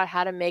figure out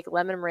how to make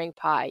lemon meringue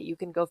pie, you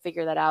can go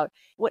figure that out.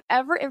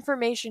 Whatever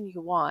information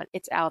you want,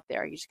 it's out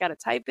there. You just got to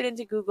type it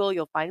into Google.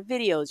 You'll find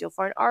videos, you'll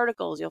find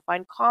articles, you'll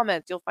find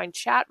comments, you'll find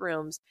chat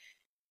rooms.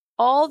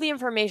 All the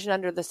information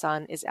under the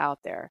sun is out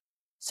there.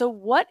 So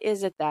what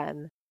is it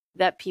then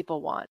that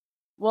people want?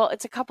 Well,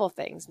 it's a couple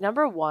things.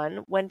 Number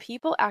one, when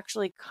people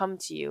actually come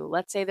to you,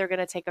 let's say they're going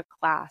to take a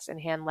class in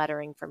hand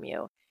lettering from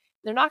you,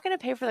 they're not going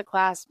to pay for the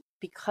class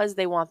because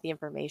they want the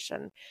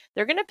information.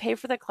 They're going to pay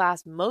for the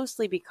class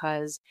mostly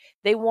because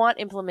they want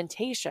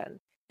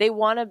implementation. They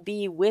want to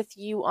be with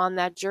you on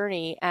that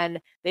journey, and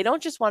they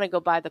don't just want to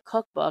go buy the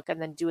cookbook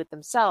and then do it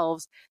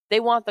themselves. They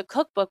want the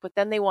cookbook, but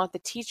then they want the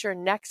teacher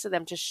next to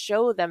them to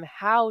show them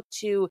how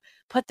to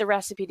put the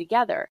recipe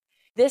together.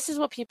 This is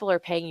what people are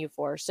paying you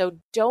for. So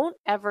don't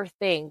ever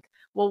think,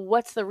 well,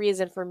 what's the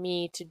reason for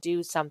me to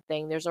do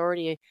something? There's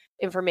already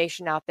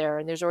information out there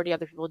and there's already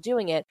other people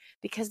doing it.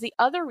 Because the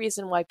other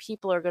reason why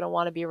people are going to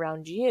want to be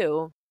around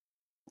you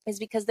is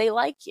because they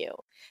like you.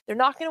 They're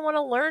not going to want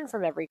to learn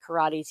from every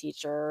karate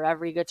teacher or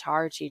every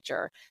guitar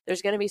teacher.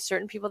 There's going to be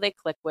certain people they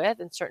click with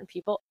and certain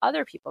people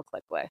other people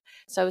click with.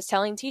 So I was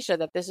telling Tisha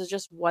that this is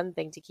just one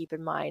thing to keep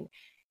in mind.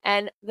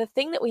 And the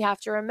thing that we have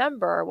to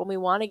remember when we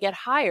want to get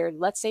hired,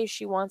 let's say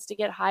she wants to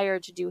get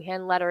hired to do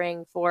hand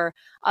lettering for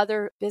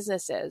other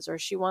businesses, or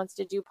she wants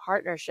to do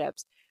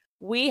partnerships,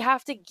 we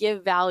have to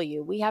give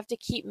value. We have to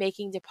keep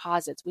making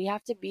deposits. We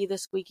have to be the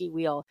squeaky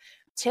wheel.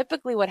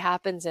 Typically what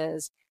happens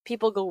is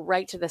people go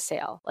right to the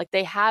sale. Like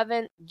they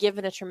haven't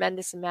given a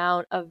tremendous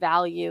amount of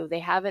value. They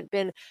haven't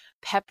been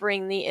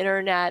peppering the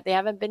internet. They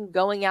haven't been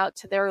going out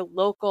to their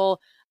local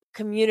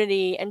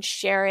community and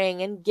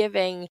sharing and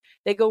giving.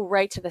 They go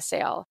right to the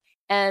sale.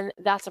 And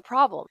that's a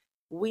problem.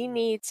 We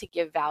need to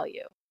give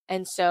value.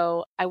 And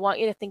so I want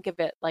you to think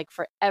of it like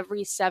for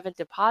every 7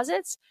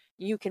 deposits,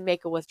 you can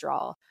make a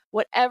withdrawal.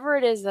 Whatever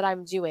it is that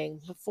I'm doing,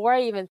 before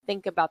I even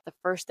think about the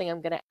first thing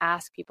I'm going to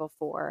ask people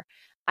for,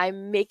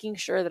 I'm making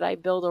sure that I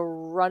build a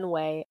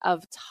runway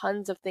of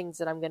tons of things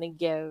that I'm going to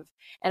give,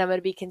 and I'm going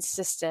to be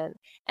consistent.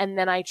 And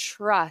then I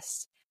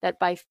trust that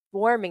by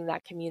forming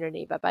that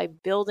community, but by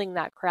building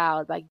that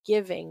crowd, by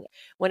giving,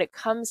 when it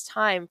comes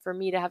time for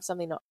me to have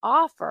something to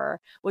offer,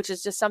 which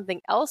is just something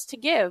else to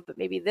give, but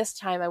maybe this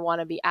time I want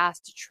to be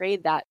asked to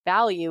trade that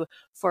value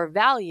for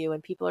value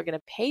and people are going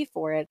to pay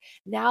for it.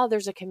 Now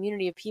there's a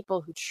community of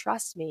people who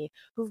trust me,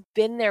 who've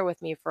been there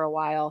with me for a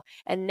while,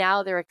 and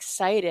now they're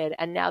excited.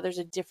 And now there's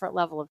a different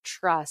level of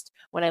trust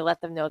when I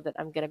let them know that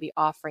I'm going to be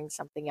offering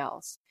something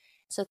else.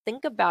 So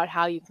think about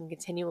how you can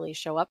continually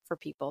show up for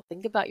people.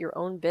 Think about your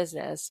own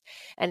business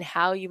and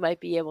how you might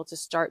be able to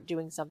start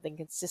doing something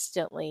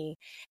consistently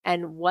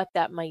and what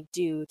that might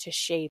do to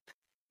shape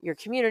your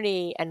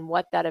community and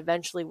what that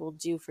eventually will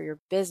do for your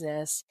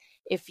business.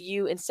 If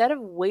you, instead of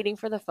waiting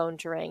for the phone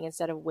to ring,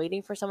 instead of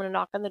waiting for someone to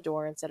knock on the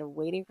door, instead of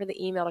waiting for the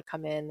email to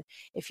come in,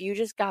 if you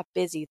just got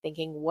busy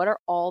thinking, what are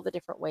all the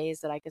different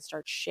ways that I could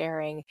start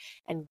sharing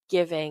and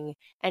giving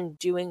and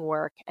doing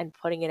work and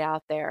putting it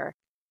out there,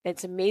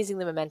 it's amazing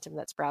the momentum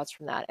that sprouts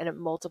from that, and it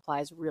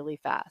multiplies really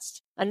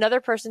fast. Another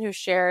person who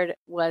shared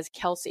was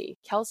Kelsey.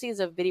 Kelsey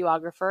is a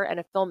videographer and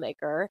a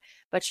filmmaker,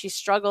 but she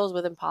struggles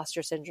with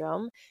imposter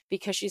syndrome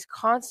because she's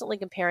constantly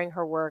comparing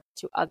her work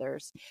to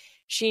others.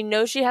 She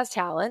knows she has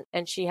talent,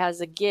 and she has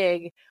a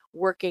gig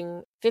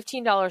working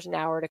 $15 an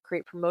hour to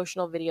create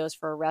promotional videos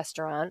for a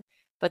restaurant,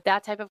 but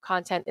that type of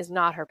content is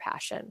not her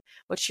passion.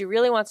 What she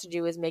really wants to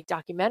do is make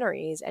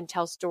documentaries and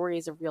tell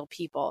stories of real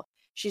people.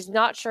 She's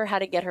not sure how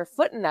to get her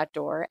foot in that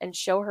door and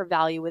show her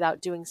value without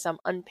doing some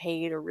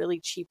unpaid or really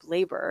cheap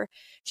labor.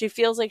 She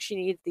feels like she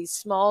needs these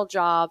small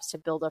jobs to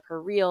build up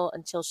her reel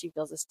until she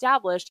feels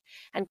established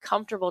and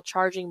comfortable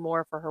charging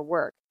more for her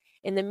work.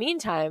 In the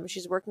meantime,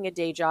 she's working a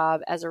day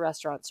job as a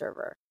restaurant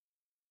server.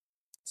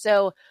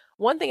 So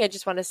one thing I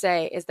just want to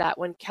say is that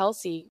when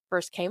Kelsey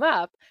first came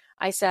up,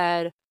 I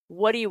said,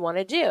 what do you want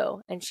to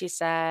do? And she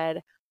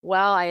said,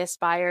 well, I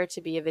aspire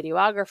to be a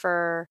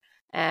videographer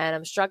and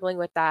I'm struggling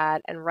with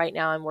that. And right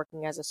now I'm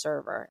working as a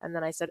server. And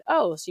then I said,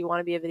 oh, so you want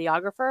to be a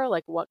videographer?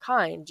 Like what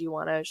kind? Do you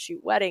want to shoot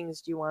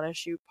weddings? Do you want to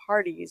shoot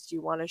parties? Do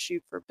you want to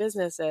shoot for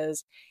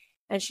businesses?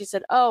 And she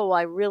said, oh, well,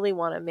 I really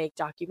want to make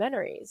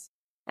documentaries.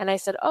 And I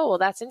said, oh, well,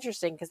 that's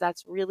interesting because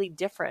that's really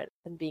different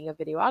than being a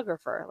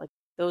videographer. Like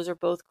those are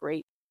both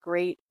great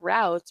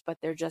routes, but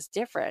they're just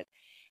different.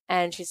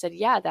 And she said,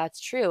 yeah, that's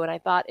true. And I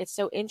thought it's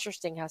so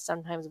interesting how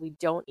sometimes we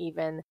don't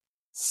even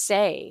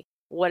say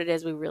what it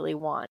is we really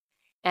want.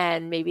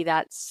 And maybe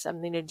that's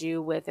something to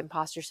do with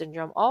imposter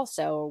syndrome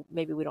also.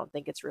 Maybe we don't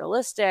think it's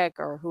realistic,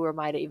 or who am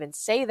I to even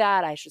say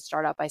that? I should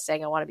start out by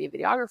saying I want to be a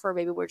videographer.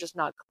 Maybe we're just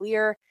not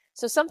clear.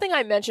 So something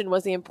I mentioned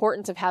was the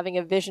importance of having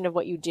a vision of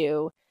what you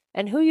do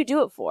and who you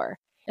do it for.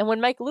 And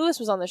when Mike Lewis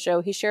was on the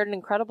show, he shared an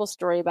incredible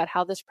story about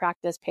how this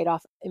practice paid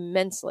off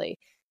immensely.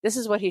 This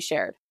is what he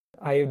shared.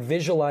 I had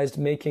visualized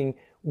making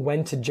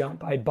When to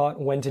Jump. I bought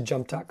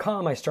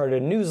whentojump.com. I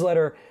started a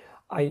newsletter.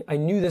 I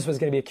knew this was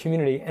going to be a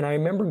community. And I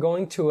remember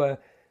going to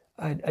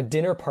a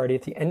dinner party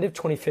at the end of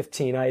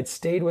 2015. I had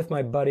stayed with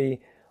my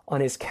buddy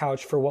on his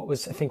couch for what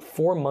was, I think,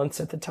 4 months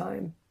at the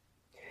time.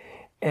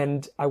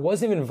 And I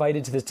wasn't even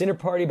invited to this dinner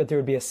party, but there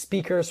would be a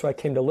speaker, so I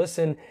came to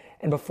listen.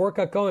 And before it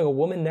got going, a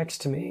woman next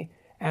to me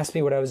asked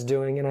me what I was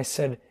doing. And I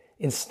said,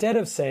 instead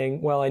of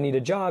saying, well, I need a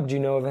job, do you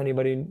know if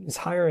anybody is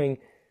hiring?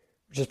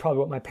 Which is probably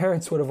what my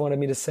parents would have wanted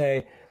me to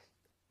say.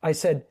 I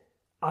said,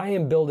 I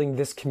am building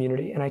this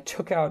community. And I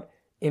took out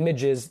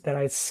images that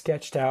I had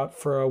sketched out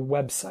for a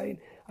website.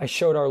 I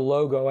showed our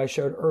logo. I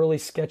showed early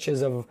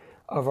sketches of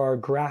our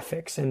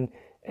graphics and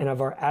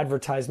of our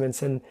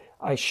advertisements. And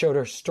I showed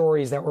her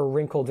stories that were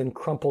wrinkled and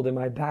crumpled in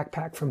my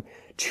backpack from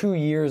 2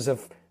 years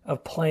of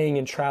playing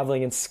and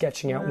traveling and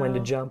sketching out When to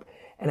Jump.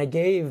 And I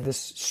gave this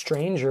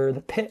stranger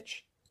the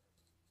pitch.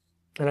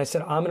 And I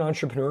said, I'm an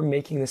entrepreneur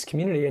making this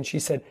community. And she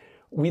said,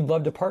 we'd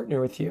love to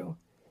partner with you.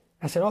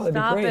 I said, oh, that'd be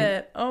great. Stop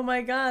it. Oh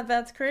my God,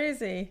 that's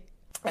crazy.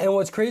 And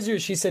what's crazier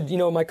is she said, you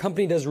know, my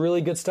company does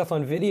really good stuff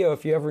on video.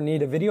 If you ever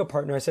need a video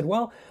partner. I said,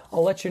 well,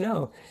 I'll let you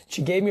know.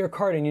 She gave me her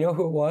card, and you know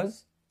who it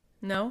was?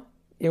 No.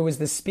 It was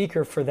the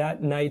speaker for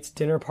that night's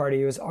dinner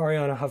party. It was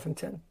Arianna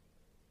Huffington.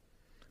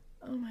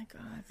 Oh my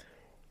God.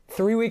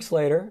 3 weeks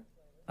later,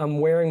 I'm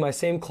wearing my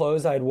same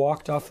clothes I had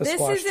walked off the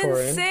squash tour in. This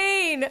is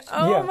insane.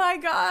 Oh my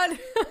God.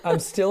 I'm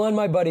still on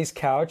my buddy's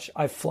couch.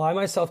 I fly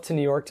myself to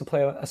New York to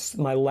play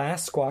my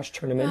last squash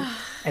tournament.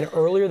 And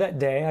earlier that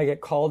day, I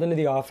get called into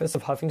the office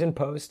of Huffington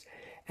Post.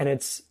 And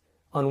it's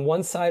on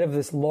one side of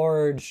this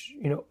large,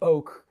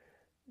 oak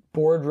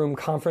boardroom,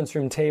 conference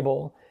room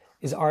table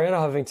is Arianna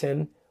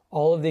Huffington,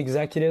 all of the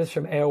executives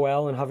from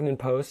AOL and Huffington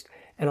Post.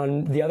 And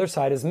on the other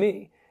side is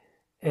me.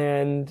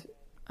 And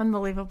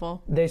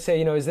unbelievable. They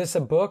say, is this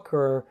a book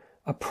or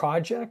a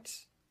project?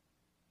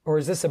 Or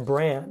is this a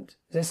brand?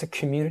 Is this a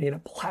community and a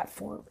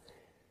platform?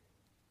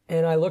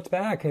 And I looked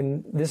back,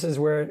 and this is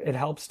where it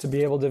helps to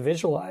be able to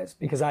visualize,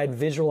 because I had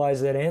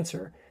visualized that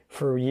answer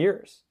for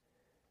years.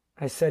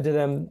 I said to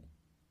them,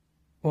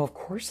 well, of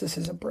course this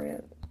is a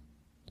brand.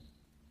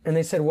 And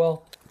they said,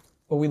 well,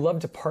 we'd love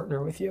to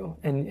partner with you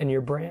and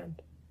your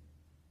brand.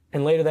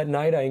 And later that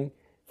night, I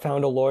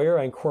found a lawyer.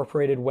 I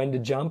incorporated When to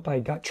Jump. I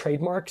got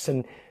trademarks,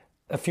 and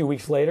a few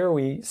weeks later,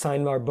 we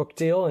signed our book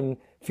deal, and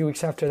a few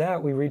weeks after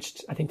that, we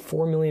reached, I think,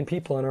 4 million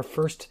people on our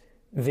first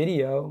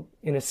video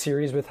in a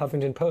series with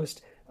Huffington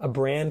Post, a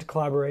brand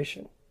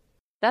collaboration.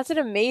 That's an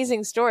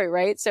amazing story,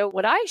 right? So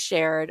what I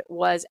shared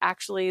was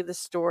actually the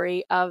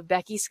story of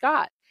Becky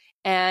Scott.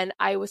 And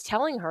I was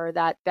telling her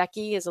that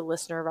Becky is a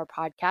listener of our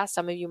podcast.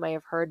 Some of you may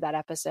have heard that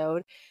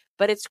episode,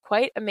 but it's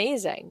quite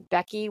amazing.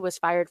 Becky was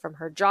fired from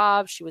her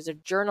job. She was a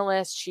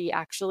journalist. She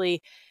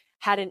actually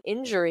had an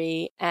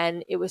injury,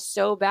 and it was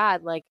so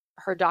bad. Like,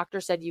 her doctor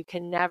said, you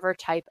can never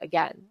type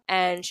again.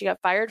 And she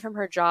got fired from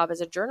her job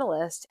as a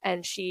journalist,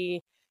 and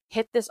she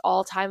hit this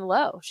all-time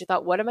low. She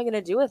thought, what am I going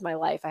to do with my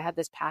life? I had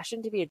this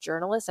passion to be a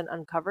journalist and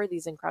uncover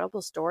these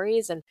incredible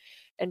stories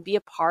and be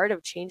a part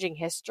of changing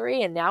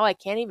history. And now I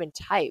can't even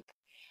type.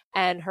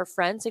 And her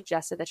friend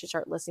suggested that she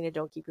start listening to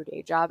Don't Keep Your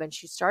Day Job. And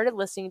she started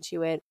listening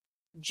to it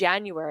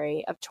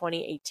January of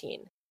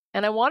 2018.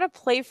 And I want to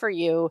play for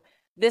you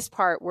this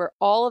part where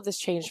all of this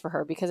changed for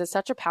her, because it's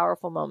such a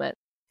powerful moment.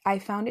 I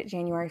found it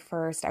January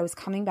 1st. I was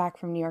coming back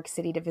from New York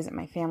City to visit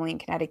my family in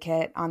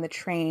Connecticut on the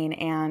train.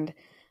 And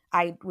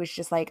I was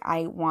just like,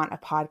 I want a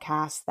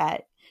podcast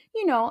that,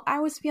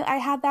 I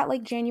had that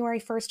like January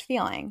 1st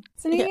feeling.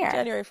 It's a new year.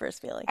 January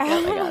 1st feeling. Yeah,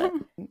 I got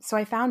it. So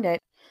I found it.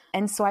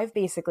 And so I've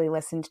basically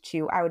listened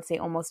to, I would say,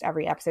 almost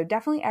every episode,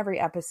 definitely every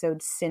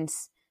episode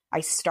since I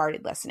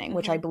started listening,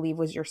 which I believe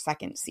was your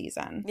second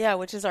season. Yeah,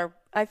 which is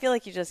I feel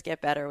like you just get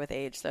better with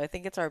age. So I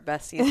think it's our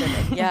best season.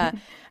 And yeah.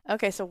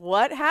 Okay, so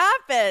what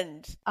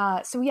happened?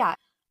 So yeah,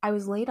 I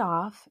was laid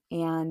off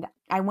and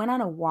I went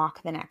on a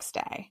walk the next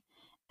day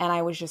and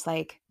I was just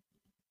like,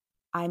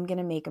 I'm going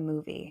to make a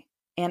movie.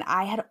 And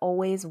I had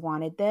always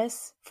wanted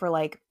this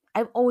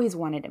I've always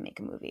wanted to make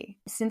a movie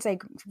since I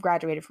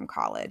graduated from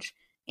college.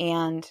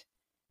 And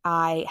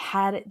I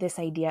had this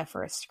idea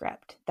for a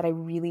script that I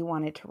really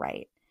wanted to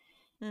write.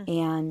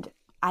 And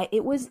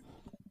it was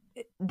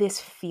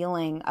this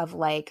feeling of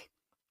like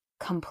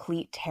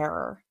complete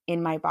terror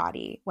in my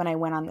body when I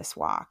went on this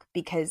walk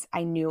because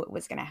I knew it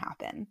was going to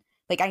happen.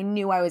 Like I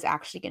knew I was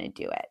actually going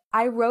to do it.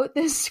 I wrote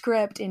this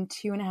script in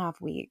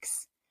 2.5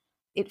 weeks.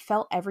 It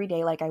felt every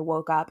day like I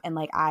woke up and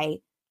like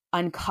I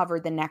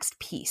uncovered the next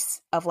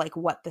piece of like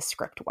what the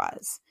script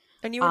was.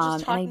 And you were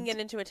just talking it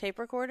into a tape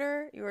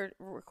recorder? You were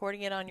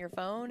recording it on your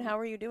phone? How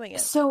were you doing it?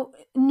 So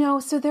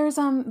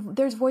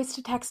there's voice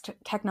to text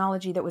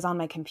technology that was on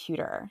my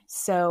computer.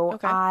 So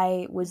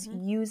I was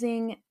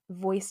using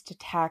voice to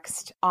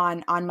text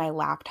on my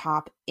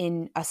laptop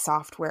in a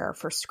software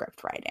for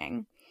script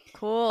writing.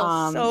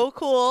 Cool. So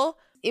cool.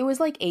 It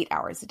was like 8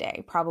 hours a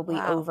day, probably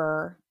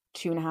over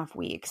 2.5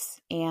 weeks.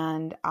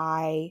 And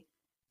I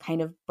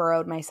kind of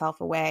burrowed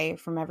myself away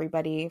from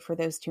everybody for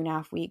those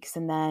 2.5 weeks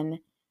and then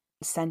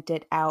sent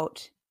it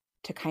out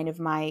to kind of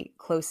my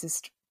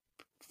closest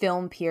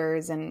film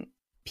peers and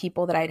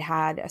people that I'd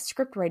had a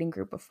script writing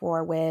group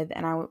before with.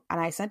 And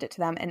I sent it to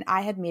them. And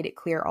I had made it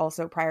clear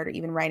also prior to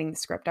even writing the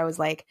script, I was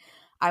like,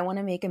 I want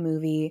to make a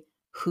movie.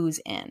 Who's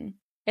in?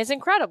 It's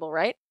incredible,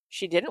 right?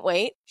 She didn't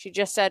wait. She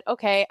just said,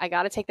 okay, I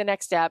got to take the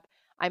next step.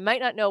 I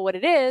might not know what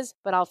it is,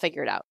 but I'll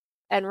figure it out.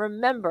 And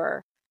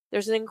remember,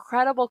 there's an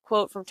incredible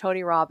quote from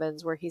Tony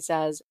Robbins where he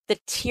says, the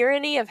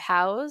tyranny of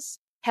hows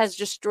has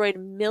destroyed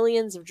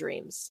millions of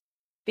dreams.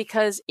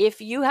 Because if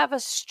you have a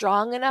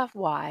strong enough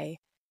why,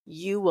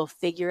 you will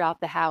figure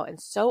out the how. And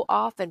so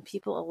often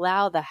people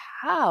allow the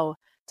how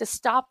to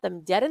stop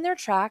them dead in their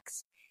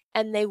tracks.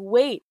 And they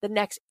wait the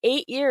next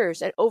 8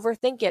 years and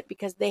overthink it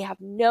because they have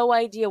no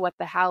idea what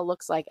the how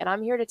looks like. And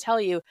I'm here to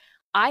tell you,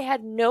 I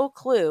had no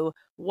clue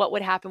what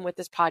would happen with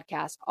this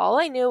podcast. All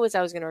I knew was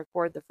I was going to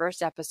record the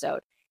first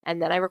episode.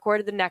 And then I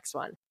recorded the next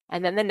one.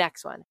 And then the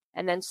next one.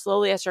 And then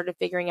slowly I started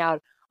figuring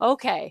out,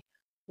 okay,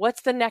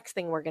 what's the next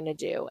thing we're going to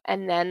do?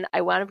 And then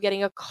I wound up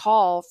getting a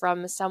call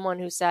from someone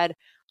who said,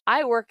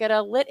 I work at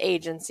a lit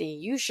agency.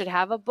 You should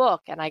have a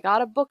book. And I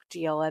got a book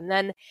deal. And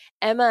then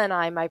Emma and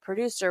I, my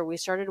producer, we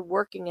started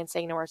working and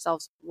saying to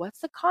ourselves,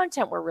 what's the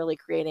content we're really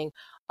creating?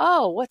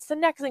 Oh, what's the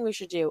next thing we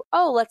should do?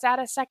 Oh, let's add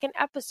a second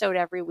episode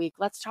every week.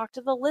 Let's talk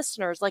to the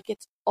listeners. Like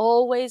it's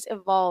always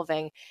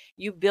evolving.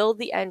 You build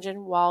the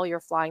engine while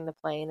you're flying the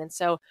plane. And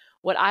so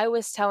what I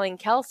was telling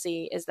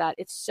Kelsey is that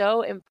it's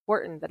so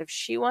important that if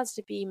she wants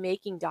to be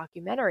making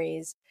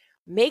documentaries,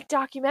 make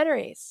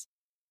documentaries.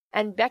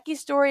 And Becky's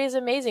story is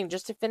amazing.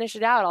 Just to finish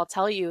it out, I'll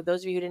tell you,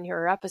 those of you who didn't hear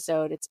her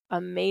episode, it's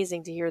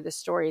amazing to hear this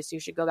story. So you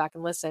should go back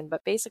and listen.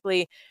 But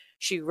basically,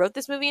 she wrote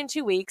this movie in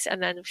 2 weeks.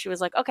 And then she was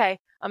like, okay,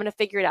 I'm going to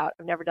figure it out.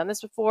 I've never done this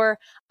before.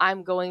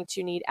 I'm going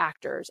to need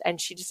actors. And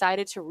she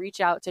decided to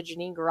reach out to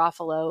Janeane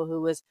Garofalo,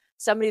 who was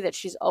somebody that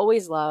she's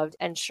always loved.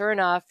 And sure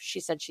enough, she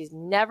said she's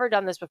never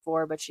done this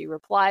before, but she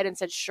replied and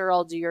said, sure,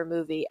 I'll do your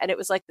movie. And it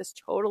was like this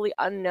totally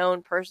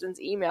unknown person's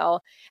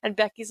email. And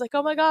Becky's like,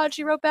 oh my God,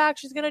 she wrote back.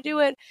 She's going to do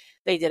it.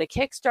 They did a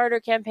Kickstarter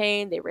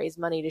campaign. They raised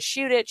money to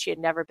shoot it. She had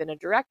never been a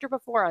director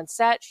before on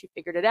set. She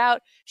figured it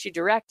out. She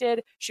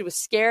directed. She was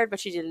scared,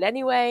 but she did it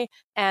anyway.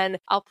 And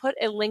I'll put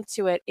a link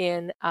to it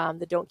in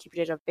the Don't Keep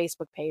Your Day Job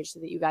Facebook page so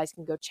that you guys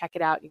can go check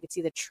it out. You can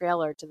see the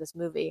trailer to this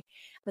movie.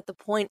 But the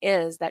point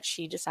is that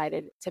she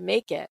decided to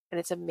make it. And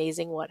it's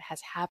amazing what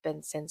has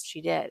happened since she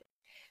did.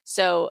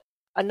 So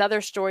another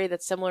story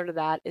that's similar to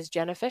that is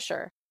Jenna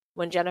Fischer.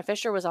 When Jenna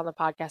Fischer was on the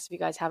podcast, if you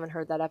guys haven't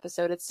heard that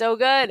episode, it's so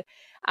good.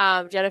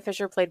 Jenna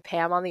Fischer played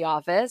Pam on The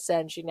Office,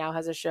 and she now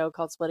has a show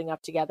called Splitting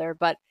Up Together.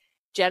 But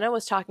Jenna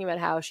was talking about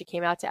how she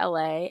came out to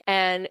LA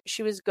and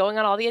she was going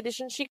on all the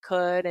auditions she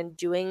could and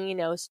doing,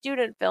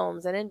 student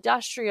films and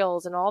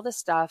industrials and all this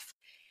stuff.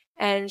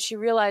 And she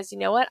realized, you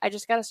know what? I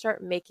just got to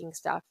start making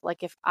stuff.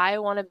 Like if I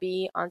want to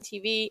be on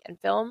TV and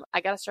film,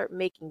 I got to start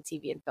making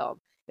TV and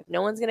film. If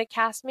no one's going to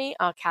cast me,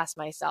 I'll cast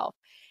myself.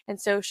 And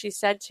so she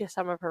said to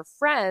some of her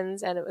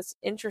friends, and it was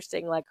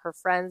interesting, like her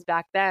friends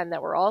back then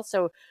that were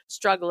also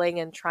struggling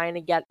and trying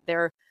to get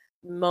their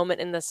moment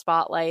in the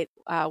spotlight.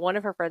 One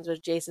of her friends was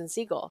Jason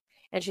Segel.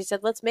 And she said,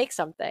 let's make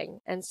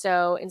something. And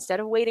so instead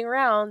of waiting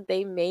around,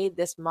 they made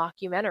this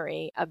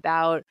mockumentary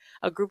about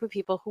a group of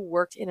people who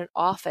worked in an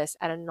office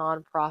at a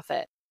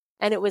nonprofit.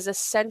 And it was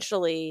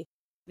essentially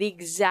the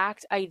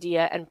exact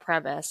idea and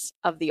premise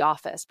of The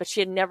Office. But she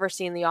had never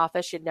seen The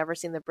Office. She had never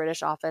seen the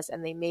British Office.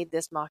 And they made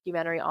this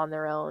mockumentary on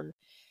their own.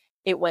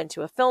 It went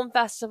to a film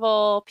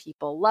festival.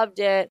 People loved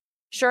it.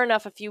 Sure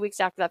enough, a few weeks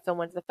after that film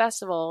went to the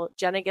festival,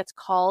 Jenna gets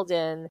called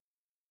in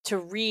to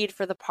read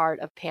for the part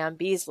of Pam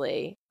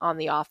Beesly on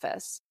The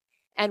Office.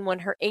 And when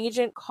her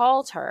agent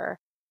called her,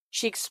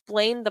 she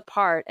explained the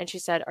part and she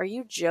said, "Are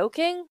you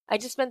joking? I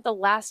just spent the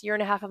last year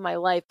and a half of my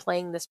life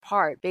playing this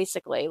part,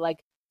 basically,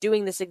 like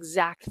doing this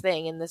exact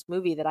thing in this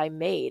movie that I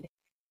made."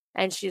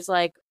 And she's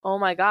like, "Oh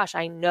my gosh,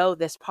 I know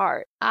this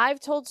part."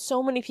 I've told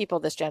so many people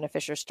this Jenna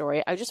Fischer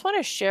story. I just want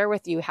to share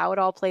with you how it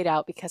all played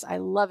out because I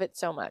love it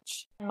so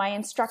much. My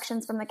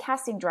instructions from the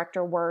casting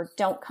director were,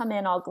 don't come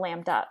in all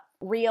glammed up.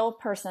 Real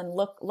person,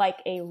 look like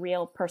a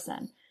real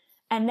person.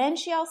 And then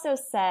she also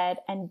said,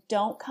 and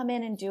don't come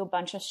in and do a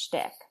bunch of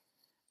shtick.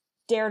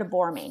 Dare to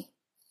bore me.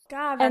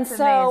 God, that's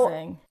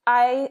amazing.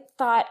 I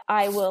thought,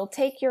 I will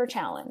take your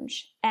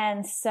challenge.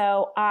 And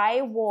so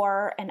I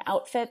wore an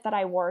outfit that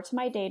I wore to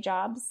my day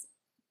jobs,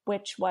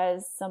 which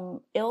was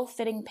some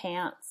ill-fitting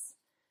pants,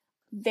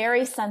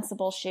 very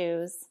sensible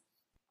shoes.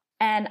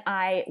 And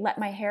I let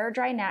my hair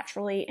dry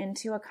naturally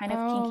into a kind of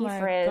kinky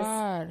frizz.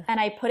 God. And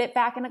I put it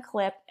back in a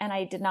clip, and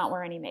I did not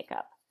wear any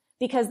makeup.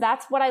 Because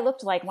that's what I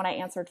looked like when I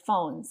answered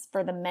phones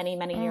for the many,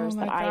 many years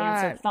that I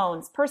answered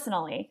phones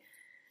personally.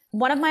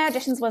 One of my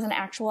auditions was an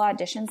actual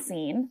audition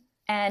scene,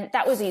 and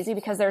that was easy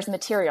because there's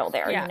material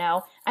there, you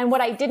know? And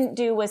what I didn't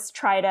do was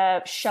try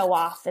to show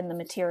off in the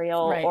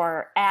material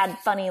or add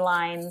funny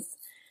lines.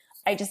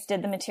 I just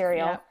did the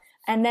material. Yeah.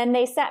 And then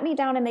they sat me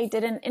down and they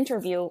did an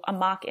interview, a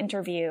mock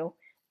interview.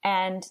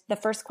 And the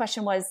first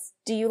question was,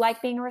 do you like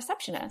being a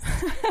receptionist?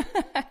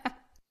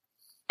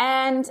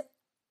 And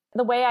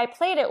the way I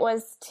played it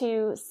was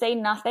to say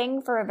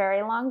nothing for a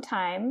very long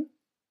time,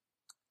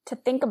 to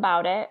think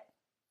about it,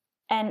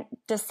 and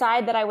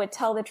decide that I would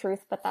tell the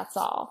truth, but that's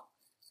all.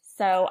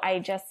 So I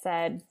just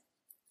said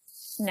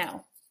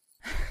no.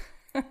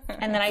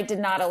 And then I did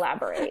not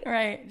elaborate.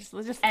 Right.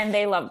 And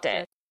they loved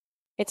it.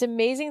 It's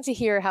amazing to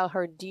hear how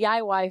her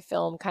DIY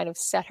film kind of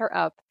set her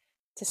up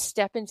to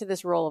step into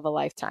this role of a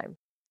lifetime.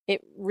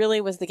 It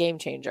really was the game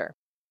changer.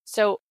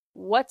 So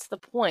what's the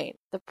point?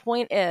 The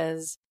point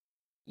is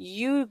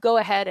you go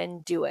ahead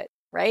and do it.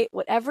 Right?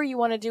 Whatever you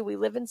want to do, we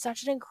live in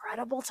such an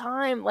incredible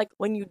time. Like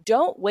when you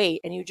don't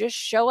wait and you just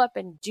show up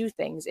and do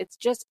things, it's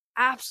just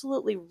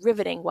absolutely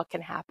riveting what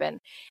can happen.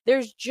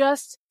 There's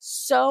just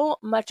so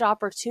much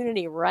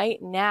opportunity right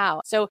now.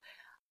 So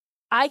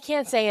I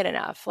can't say it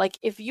enough. Like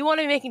if you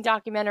want to be making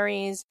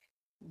documentaries,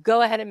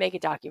 go ahead and make a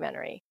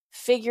documentary.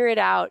 Figure it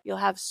out. You'll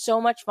have so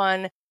much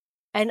fun.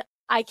 And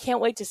I can't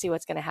wait to see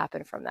what's going to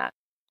happen from that.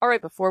 All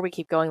right, before we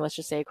keep going, let's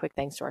just say a quick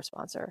thanks to our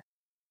sponsor.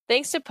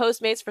 Thanks to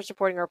Postmates for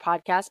supporting our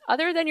podcast.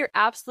 Other than your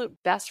absolute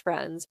best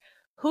friends,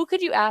 who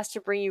could you ask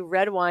to bring you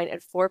red wine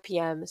at 4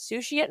 p.m.,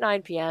 sushi at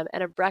 9 p.m.,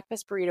 and a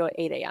breakfast burrito at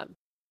 8 a.m.?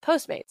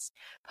 Postmates.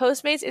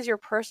 Postmates is your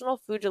personal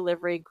food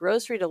delivery,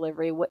 grocery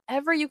delivery,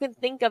 whatever you can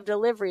think of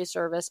delivery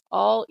service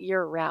all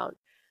year round.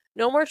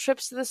 No more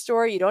trips to the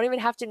store. You don't even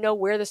have to know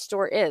where the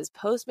store is.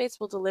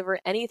 Postmates will deliver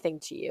anything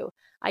to you.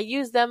 I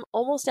use them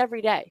almost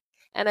every day.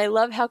 And I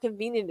love how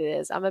convenient it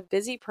is. I'm a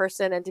busy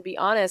person, and to be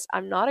honest,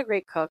 I'm not a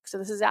great cook, so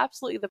this is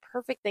absolutely the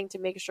perfect thing to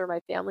make sure my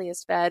family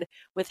is fed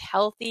with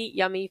healthy,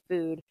 yummy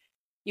food.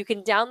 You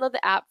can download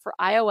the app for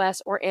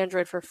iOS or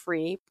Android for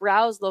free,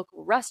 browse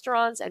local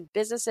restaurants and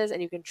businesses,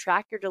 and you can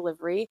track your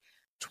delivery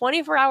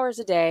 24 hours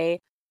a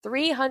day,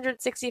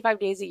 365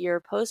 days a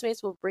year.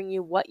 Postmates will bring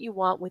you what you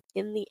want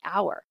within the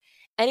hour.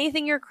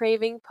 Anything you're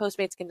craving,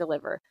 Postmates can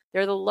deliver.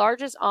 They're the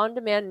largest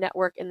on-demand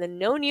network in the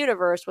known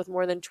universe with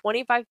more than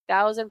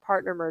 25,000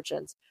 partner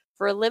merchants.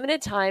 For a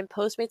limited time,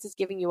 Postmates is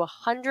giving you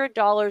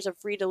 $100 of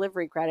free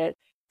delivery credit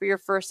for your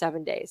first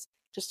 7 days.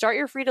 To start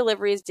your free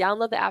deliveries,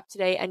 download the app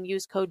today and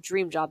use code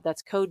DREAMJOB.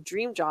 That's code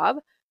DREAMJOB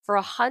for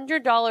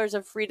 $100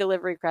 of free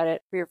delivery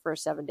credit for your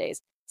first 7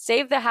 days.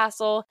 Save the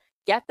hassle.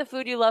 Get the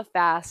food you love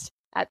fast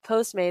at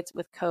Postmates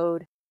with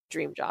code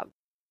DREAMJOB.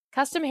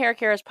 Custom hair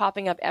care is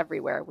popping up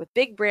everywhere. With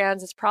big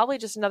brands, it's probably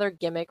just another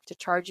gimmick to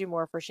charge you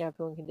more for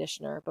shampoo and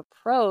conditioner. But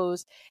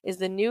Prose is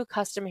the new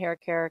custom hair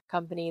care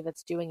company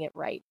that's doing it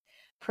right.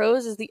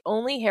 Prose is the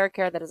only hair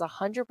care that is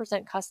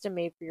 100% custom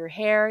made for your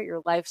hair,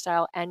 your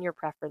lifestyle, and your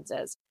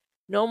preferences.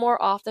 No more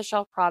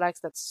off-the-shelf products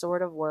that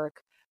sort of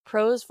work.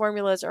 Prose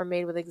formulas are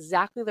made with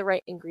exactly the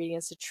right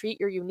ingredients to treat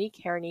your unique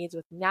hair needs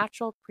with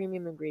natural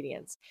premium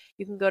ingredients.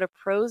 You can go to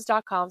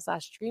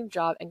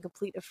prose.com/dreamjob and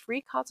complete a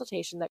free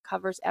consultation that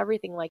covers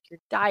everything like your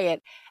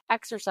diet,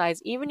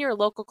 exercise, even your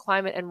local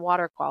climate and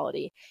water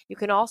quality. You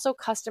can also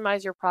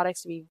customize your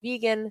products to be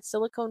vegan,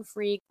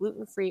 silicone-free,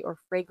 gluten-free, or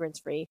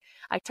fragrance-free.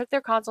 I took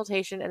their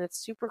consultation and it's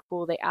super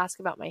cool. They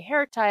ask about my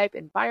hair type,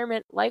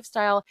 environment,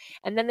 lifestyle,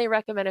 and then they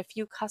recommend a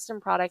few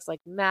custom products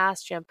like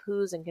masks,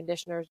 shampoos, and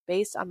conditioners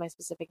based on my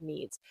specific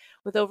needs.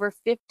 With over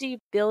 50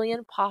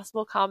 billion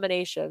possible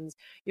combinations,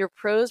 your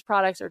Prose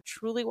products are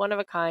truly one of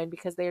a kind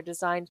because they are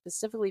designed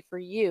specifically for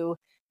you,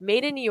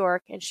 made in New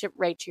York, and shipped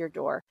right to your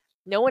door.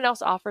 No one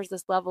else offers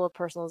this level of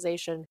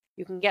personalization.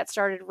 You can get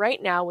started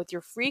right now with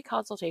your free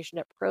consultation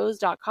at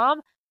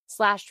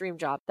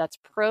prose.com/dreamjob. That's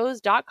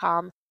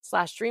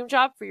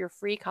prose.com/dreamjob for your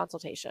free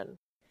consultation.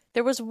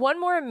 There was one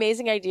more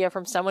amazing idea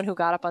from someone who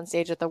got up on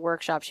stage at the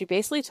workshop. She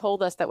basically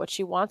told us that what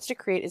she wants to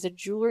create is a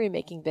jewelry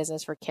making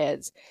business for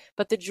kids,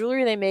 but the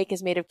jewelry they make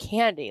is made of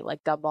candy,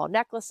 like gumball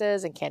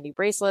necklaces and candy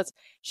bracelets.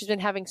 She's been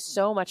having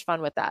so much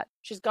fun with that.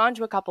 She's gone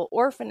to a couple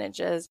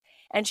orphanages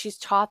and she's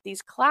taught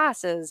these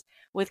classes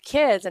with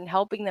kids and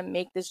helping them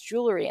make this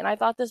jewelry. And I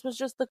thought this was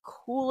just the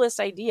coolest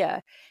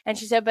idea. And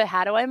she said, but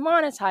how do I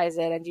monetize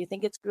it? And do you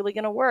think it's really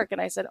going to work?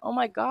 And I said, oh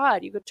my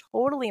God, you could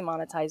totally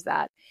monetize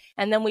that.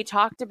 And then we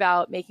talked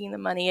about making the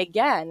money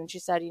again. And she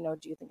said,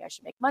 do you think I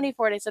should make money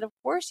for it? I said, of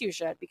course you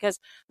should, because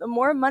the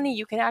more money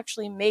you can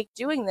actually make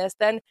doing this,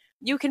 then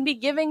you can be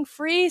giving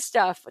free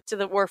stuff to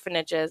the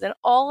orphanages and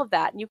all of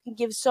that. And you can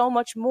give so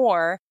much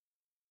more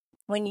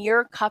when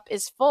your cup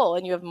is full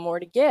and you have more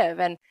to give.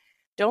 And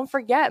don't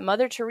forget,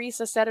 Mother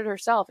Teresa said it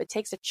herself, it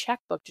takes a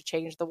checkbook to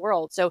change the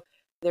world. So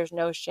there's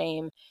no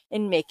shame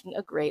in making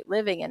a great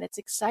living, and it's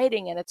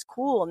exciting and it's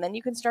cool. And then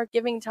you can start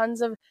giving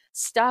tons of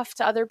stuff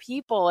to other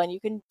people and you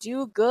can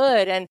do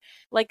good. And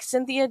like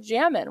Cynthia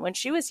Jamin, when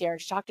she was here,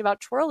 and she talked about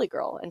Twirly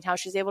Girl and how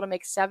she's able to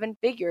make 7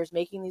 figures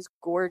making these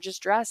gorgeous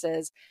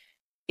dresses.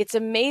 It's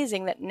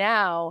amazing that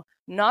now,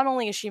 not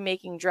only is she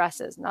making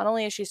dresses, not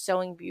only is she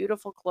sewing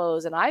beautiful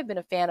clothes, and I've been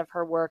a fan of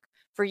her work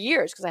for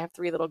years because I have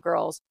 3 little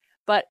girls,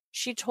 but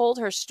she told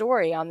her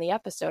story on the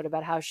episode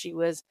about how she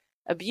was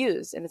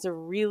abused. And it's a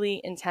really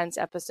intense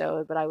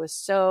episode, but I was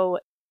so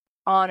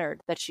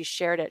honored that she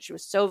shared it. She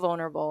was so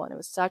vulnerable and it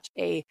was such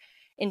a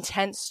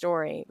intense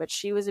story, but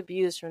she was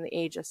abused from the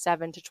age of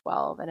 7 to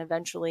 12. And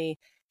eventually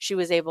she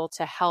was able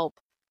to help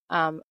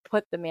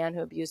put the man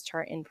who abused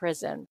her in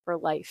prison for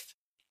life.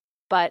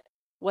 But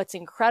what's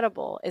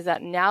incredible is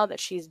that now that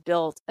she's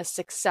built a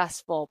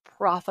successful,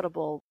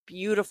 profitable,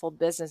 beautiful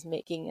business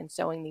making and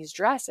sewing these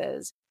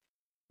dresses,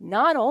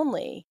 not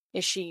only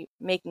is she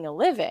making a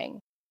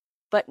living,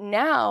 but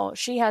now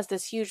she has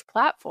this huge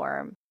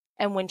platform.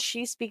 And when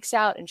she speaks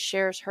out and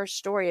shares her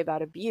story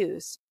about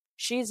abuse,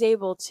 she's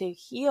able to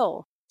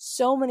heal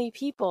so many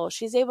people.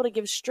 She's able to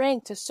give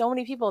strength to so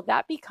many people.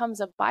 That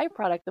becomes a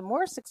byproduct. The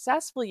more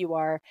successful you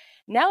are,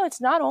 now it's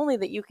not only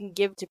that you can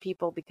give to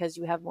people because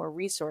you have more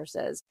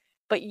resources,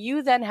 but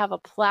you then have a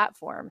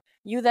platform.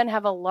 You then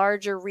have a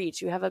larger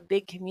reach. You have a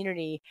big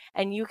community,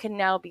 and you can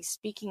now be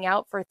speaking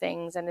out for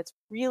things. And it's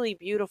really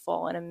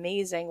beautiful and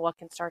amazing what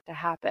can start to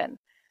happen.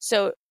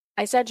 So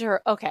I said to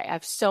her, okay, I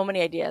have so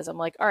many ideas. I'm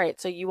like, all right,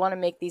 so you want to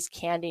make these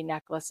candy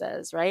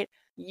necklaces, right?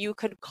 You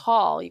could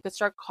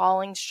start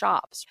calling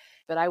shops,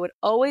 but I would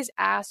always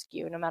ask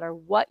you, no matter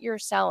what you're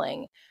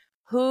selling,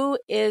 who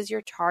is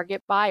your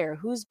target buyer?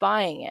 Who's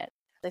buying it?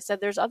 They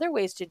said there's other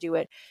ways to do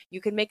it. You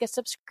could make a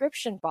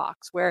subscription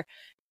box where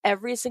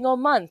every single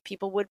month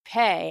people would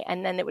pay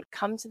and then it would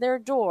come to their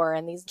door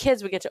and these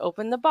kids would get to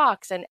open the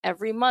box, and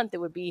every month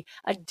it would be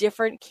a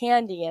different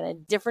candy and a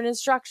different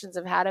instructions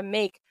of how to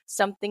make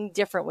something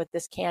different with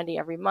this candy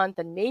every month.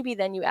 And maybe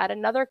then you add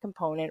another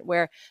component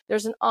where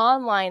there's an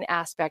online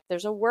aspect,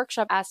 there's a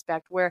workshop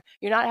aspect where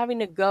you're not having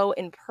to go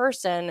in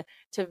person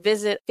to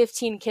visit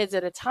 15 kids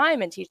at a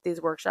time and teach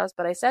these workshops.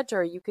 But I said to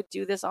her, you could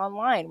do this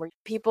online where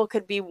people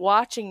could be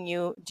watching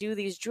you do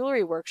these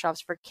jewelry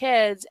workshops for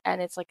kids, and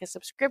it's like a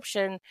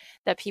subscription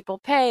that people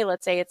pay.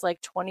 Let's say it's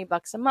like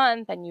 $20 a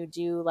month and you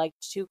do like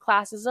 2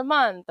 classes a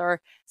month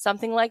or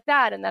something like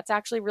that. And that's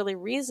actually really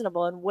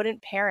reasonable. And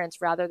wouldn't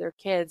parents rather their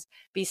kids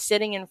be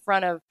sitting in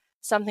front of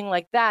something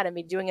like that and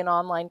be doing an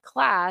online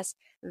class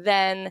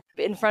than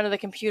in front of the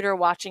computer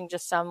watching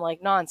just some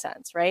like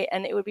nonsense, right?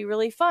 And it would be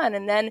really fun.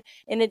 And then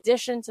in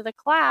addition to the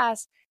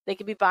class, they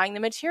could be buying the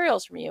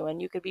materials from you,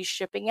 and you could be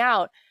shipping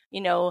out,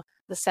 the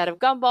set of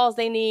gumballs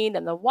they need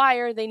and the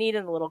wire they need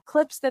and the little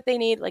clips that they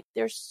need. Like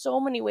there's so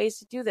many ways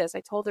to do this.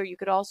 I told her you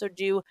could also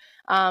do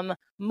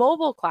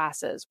mobile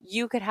classes.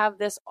 You could have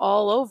this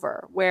all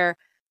over where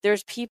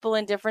there's people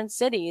in different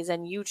cities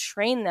and you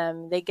train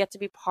them. They get to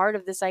be part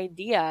of this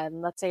idea.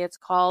 And let's say it's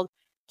called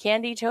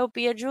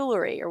Candytopia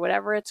Jewelry or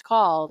whatever it's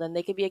called. And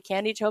they could be a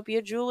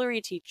Candytopia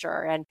jewelry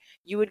teacher, and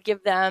you would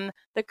give them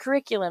the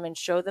curriculum and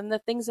show them the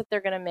things that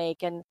they're going to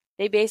make. And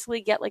they basically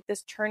get like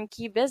this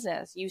turnkey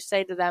business. You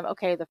say to them,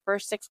 okay, the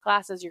first 6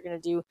 classes you're going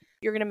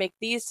to make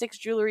these 6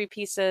 jewelry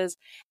pieces.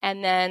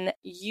 And then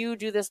you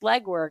do this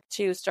legwork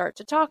to start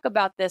to talk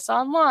about this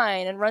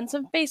online and run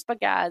some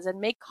Facebook ads and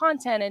make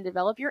content and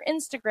develop your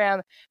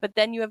Instagram. But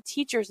then you have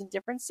teachers in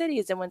different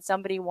cities. And when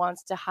somebody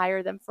wants to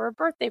hire them for a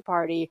birthday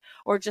party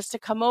or just to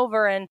come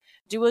over and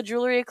do a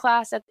jewelry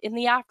class in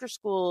the after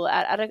school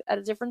at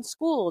a different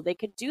school, they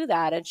could do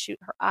that. And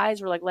her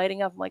eyes were like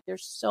lighting up. I'm like,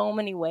 there's so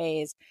many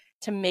ways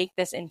to make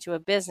this into a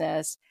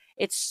business.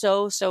 It's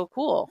so, so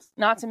cool.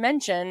 Not to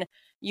mention,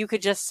 you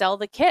could just sell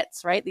the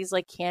kits, right? These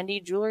like candy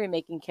jewelry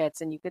making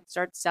kits, and you could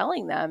start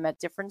selling them at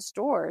different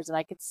stores. And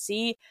I could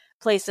see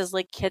places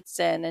like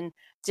Kitson and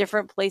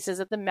different places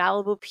at the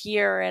Malibu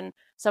Pier and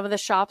some of the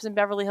shops in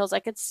Beverly Hills. I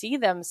could see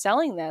them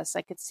selling this.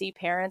 I could see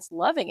parents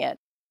loving it.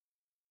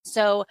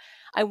 So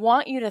I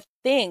want you to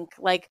think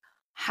like,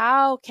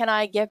 how can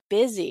I get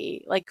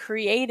busy, like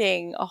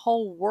creating a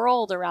whole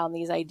world around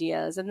these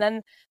ideas? And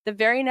then the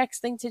very next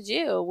thing to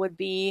do would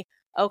be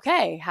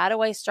okay, how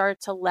do I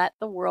start to let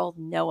the world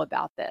know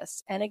about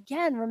this? And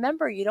again,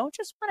 remember, you don't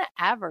just want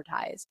to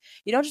advertise.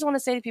 You don't just want to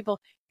say to people,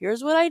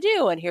 here's what I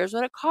do and here's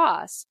what it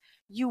costs.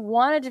 You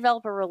want to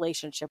develop a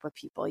relationship with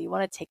people. You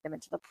want to take them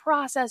into the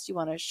process. You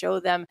want to show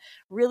them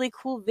really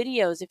cool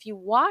videos. If you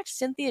watch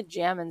Cynthia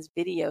Jammon's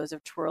videos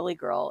of Twirly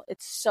Girl,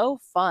 it's so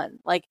fun.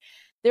 Like,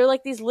 they're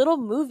like these little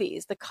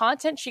movies. The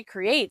content she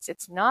creates,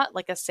 it's not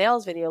like a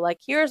sales video, like,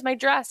 here's my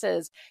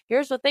dresses,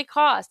 here's what they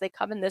cost, they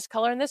come in this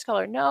color and this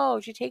color.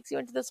 No, she takes you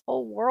into this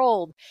whole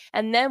world.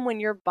 And then when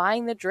you're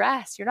buying the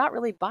dress, you're not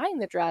really buying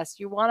the dress.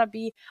 You want to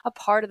be a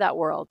part of that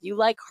world. You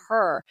like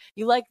her.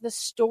 You like the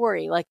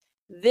story. Like,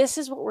 this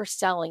is what we're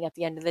selling at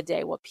the end of the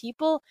day. What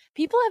people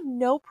have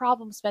no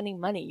problem spending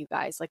money, you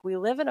guys. Like, we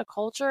live in a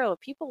culture where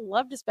people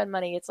love to spend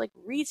money. It's like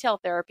retail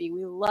therapy.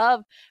 We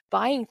love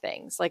buying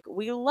things. Like,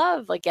 we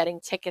love like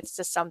getting tickets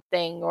to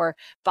something or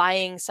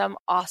buying some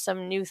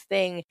awesome new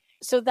thing.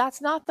 So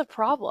that's not the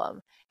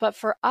problem. But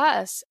for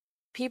us,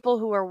 people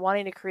who are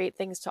wanting to create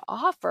things to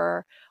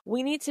offer,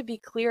 we need to be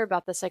clear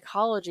about the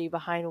psychology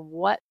behind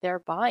what they're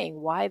buying,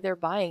 why they're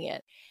buying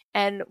it.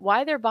 And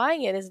why they're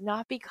buying it is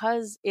not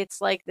because it's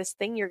like this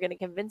thing you're going to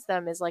convince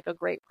them is like a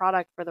great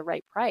product for the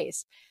right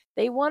price.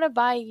 They want to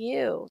buy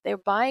you. They're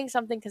buying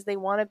something because they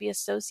want to be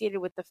associated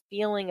with the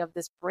feeling of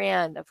this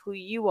brand, of who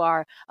you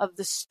are, of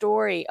the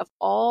story, of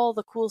all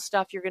the cool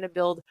stuff you're going to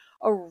build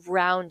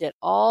around it,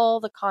 all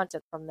the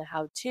content from the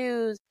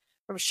how-tos,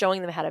 from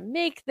showing them how to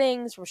make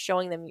things, from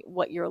showing them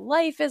what your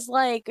life is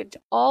like,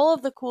 all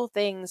of the cool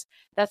things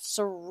that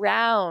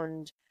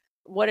surround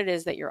what it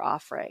is that you're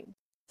offering.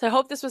 So I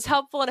hope this was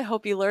helpful, and I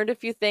hope you learned a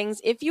few things.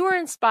 If you were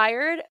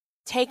inspired,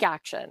 take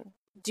action.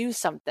 Do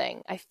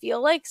something. I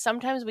feel like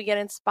sometimes we get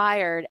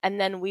inspired and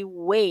then we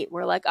wait.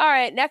 We're like, all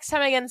right, next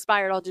time I get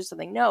inspired, I'll do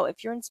something. No,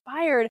 if you're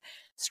inspired,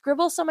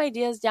 scribble some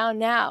ideas down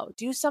now.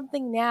 Do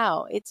something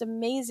now. It's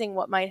amazing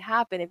what might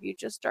happen if you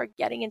just start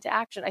getting into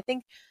action. I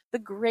think the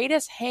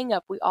greatest hang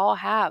up we all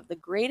have, the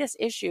greatest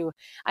issue,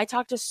 I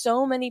talk to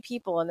so many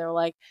people and they're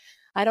like,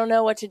 I don't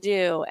know what to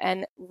do.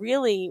 And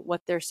really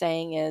what they're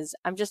saying is,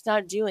 I'm just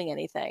not doing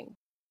anything.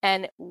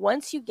 And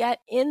once you get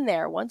in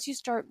there, once you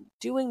start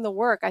doing the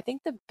work, I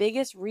think the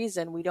biggest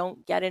reason we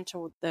don't get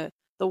into the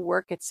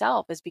work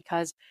itself is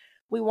because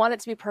we want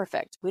it to be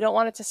perfect. We don't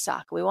want it to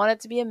suck. We want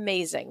it to be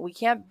amazing. We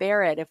can't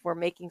bear it if we're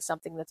making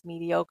something that's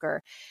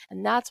mediocre.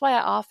 And that's why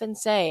I often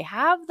say,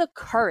 have the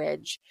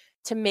courage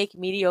to make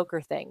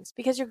mediocre things,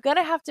 because you're going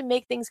to have to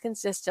make things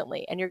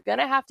consistently, and you're going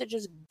to have to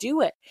just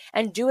do it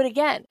and do it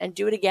again and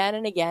do it again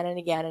and again and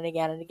again and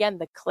again and again.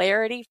 The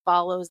clarity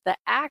follows the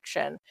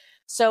action.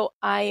 So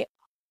I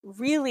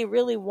really,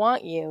 really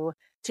want you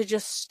to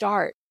just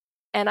start.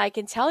 And I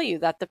can tell you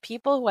that the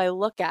people who I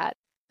look at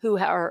who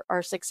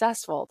are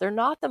successful, they're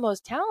not the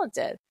most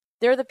talented.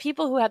 They're the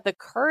people who have the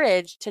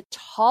courage to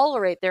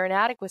tolerate their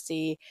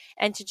inadequacy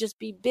and to just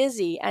be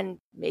busy and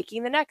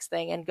making the next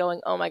thing and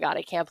going, oh my God,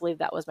 I can't believe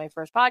that was my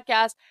first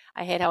podcast.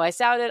 I hate how I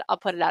sounded. I'll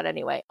put it out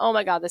anyway. Oh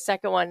my God, the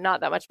second one, not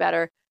that much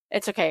better.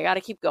 It's okay. I got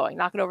to keep going.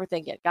 Not going to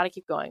overthink it. Got to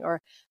keep going. Or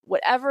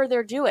whatever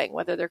they're doing,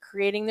 whether they're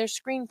creating their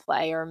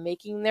screenplay or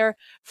making their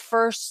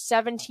first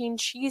 17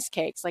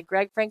 cheesecakes. Like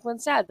Greg Franklin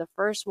said, the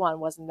first one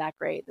wasn't that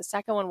great. The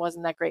second one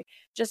wasn't that great.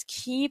 Just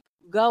keep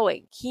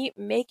going. Keep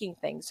making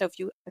things. So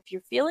if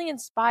you're feeling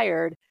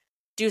inspired,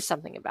 do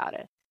something about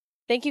it.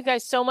 Thank you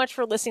guys so much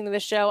for listening to the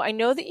show. I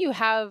know that you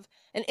have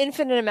an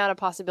infinite amount of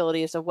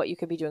possibilities of what you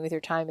could be doing with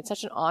your time. It's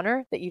such an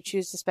honor that you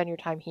choose to spend your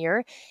time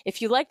here.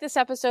 If you like this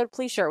episode,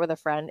 please share it with a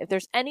friend. If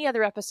there's any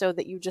other episode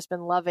that you've just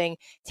been loving,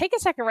 take a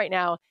second right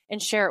now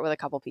and share it with a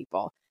couple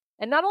people.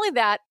 And not only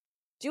that,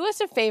 do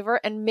us a favor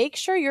and make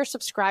sure you're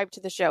subscribed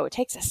to the show. It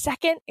takes a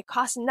second. It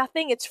costs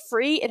nothing. It's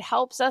free. It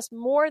helps us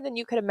more than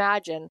you could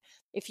imagine.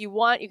 If you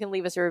want, you can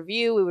leave us a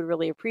review. We would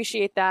really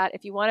appreciate that.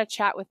 If you want to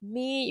chat with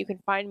me, you can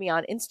find me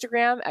on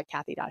Instagram at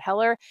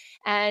Kathy.Heller.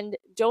 And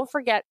don't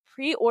forget,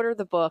 pre-order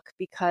the book,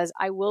 because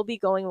I will be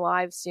going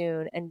live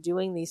soon and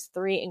doing these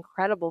 3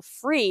 incredible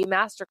free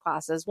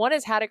masterclasses. One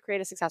is how to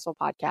create a successful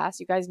podcast.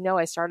 You guys know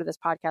I started this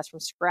podcast from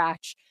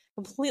scratch,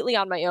 completely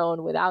on my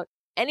own, without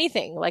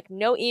anything, like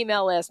no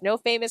email list, no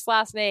famous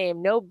last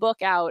name, no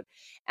book out.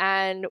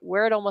 And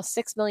we're at almost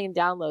 6 million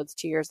downloads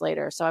 2 years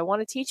later. So I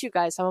want to teach you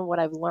guys some of what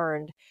I've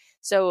learned.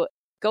 So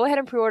go ahead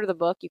and pre-order the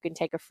book. You can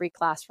take a free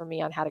class from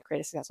me on how to create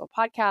a successful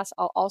podcast.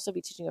 I'll also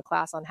be teaching a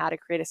class on how to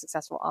create a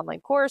successful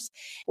online course,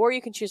 or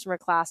you can choose from a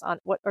class on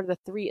what are the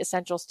 3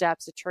 essential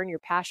steps to turn your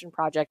passion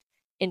project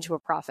into a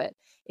profit.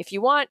 If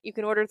you want, you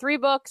can order 3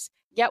 books,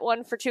 get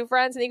one for 2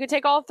 friends, and you can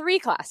take all 3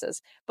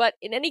 classes. But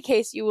in any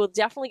case, you will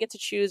definitely get to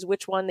choose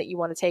which one that you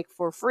want to take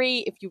for free.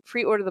 If you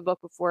pre-order the book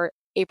before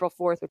April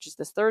 4th, which is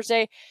this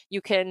Thursday,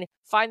 you can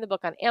find the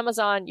book on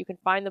Amazon. You can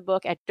find the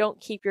book at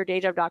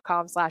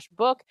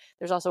don'tkeepyourdayjob.com/book.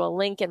 There's also a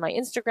link in my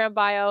Instagram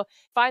bio.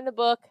 Find the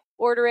book,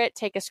 order it,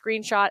 take a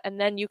screenshot, and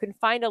then you can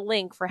find a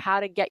link for how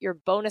to get your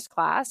bonus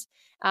class.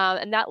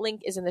 And that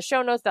link is in the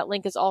show notes. That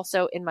link is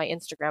also in my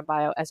Instagram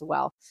bio as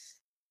well.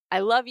 I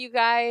love you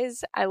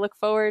guys. I look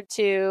forward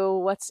to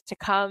what's to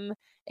come,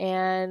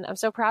 and I'm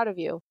so proud of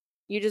you.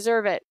 You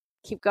deserve it.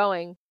 Keep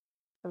going.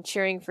 I'm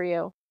cheering for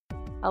you.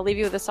 I'll leave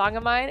you with a song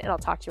of mine, and I'll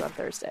talk to you on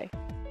Thursday.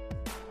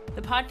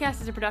 The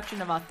podcast is a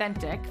production of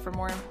Authentic. For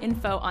more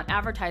info on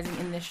advertising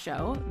in this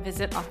show,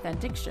 visit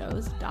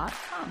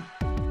AuthenticShows.com.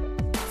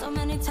 So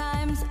many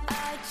times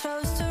I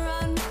chose to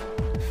run.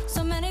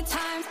 So many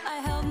times I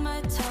held my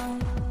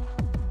tongue.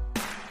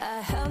 I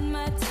held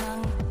my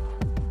tongue.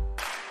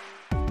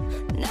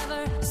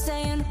 Never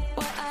saying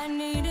what I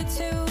needed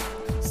to.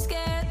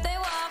 Scared they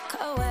walk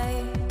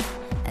away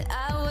and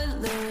I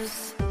would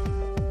lose.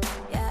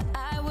 Yeah,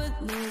 I would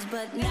lose,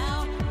 but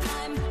now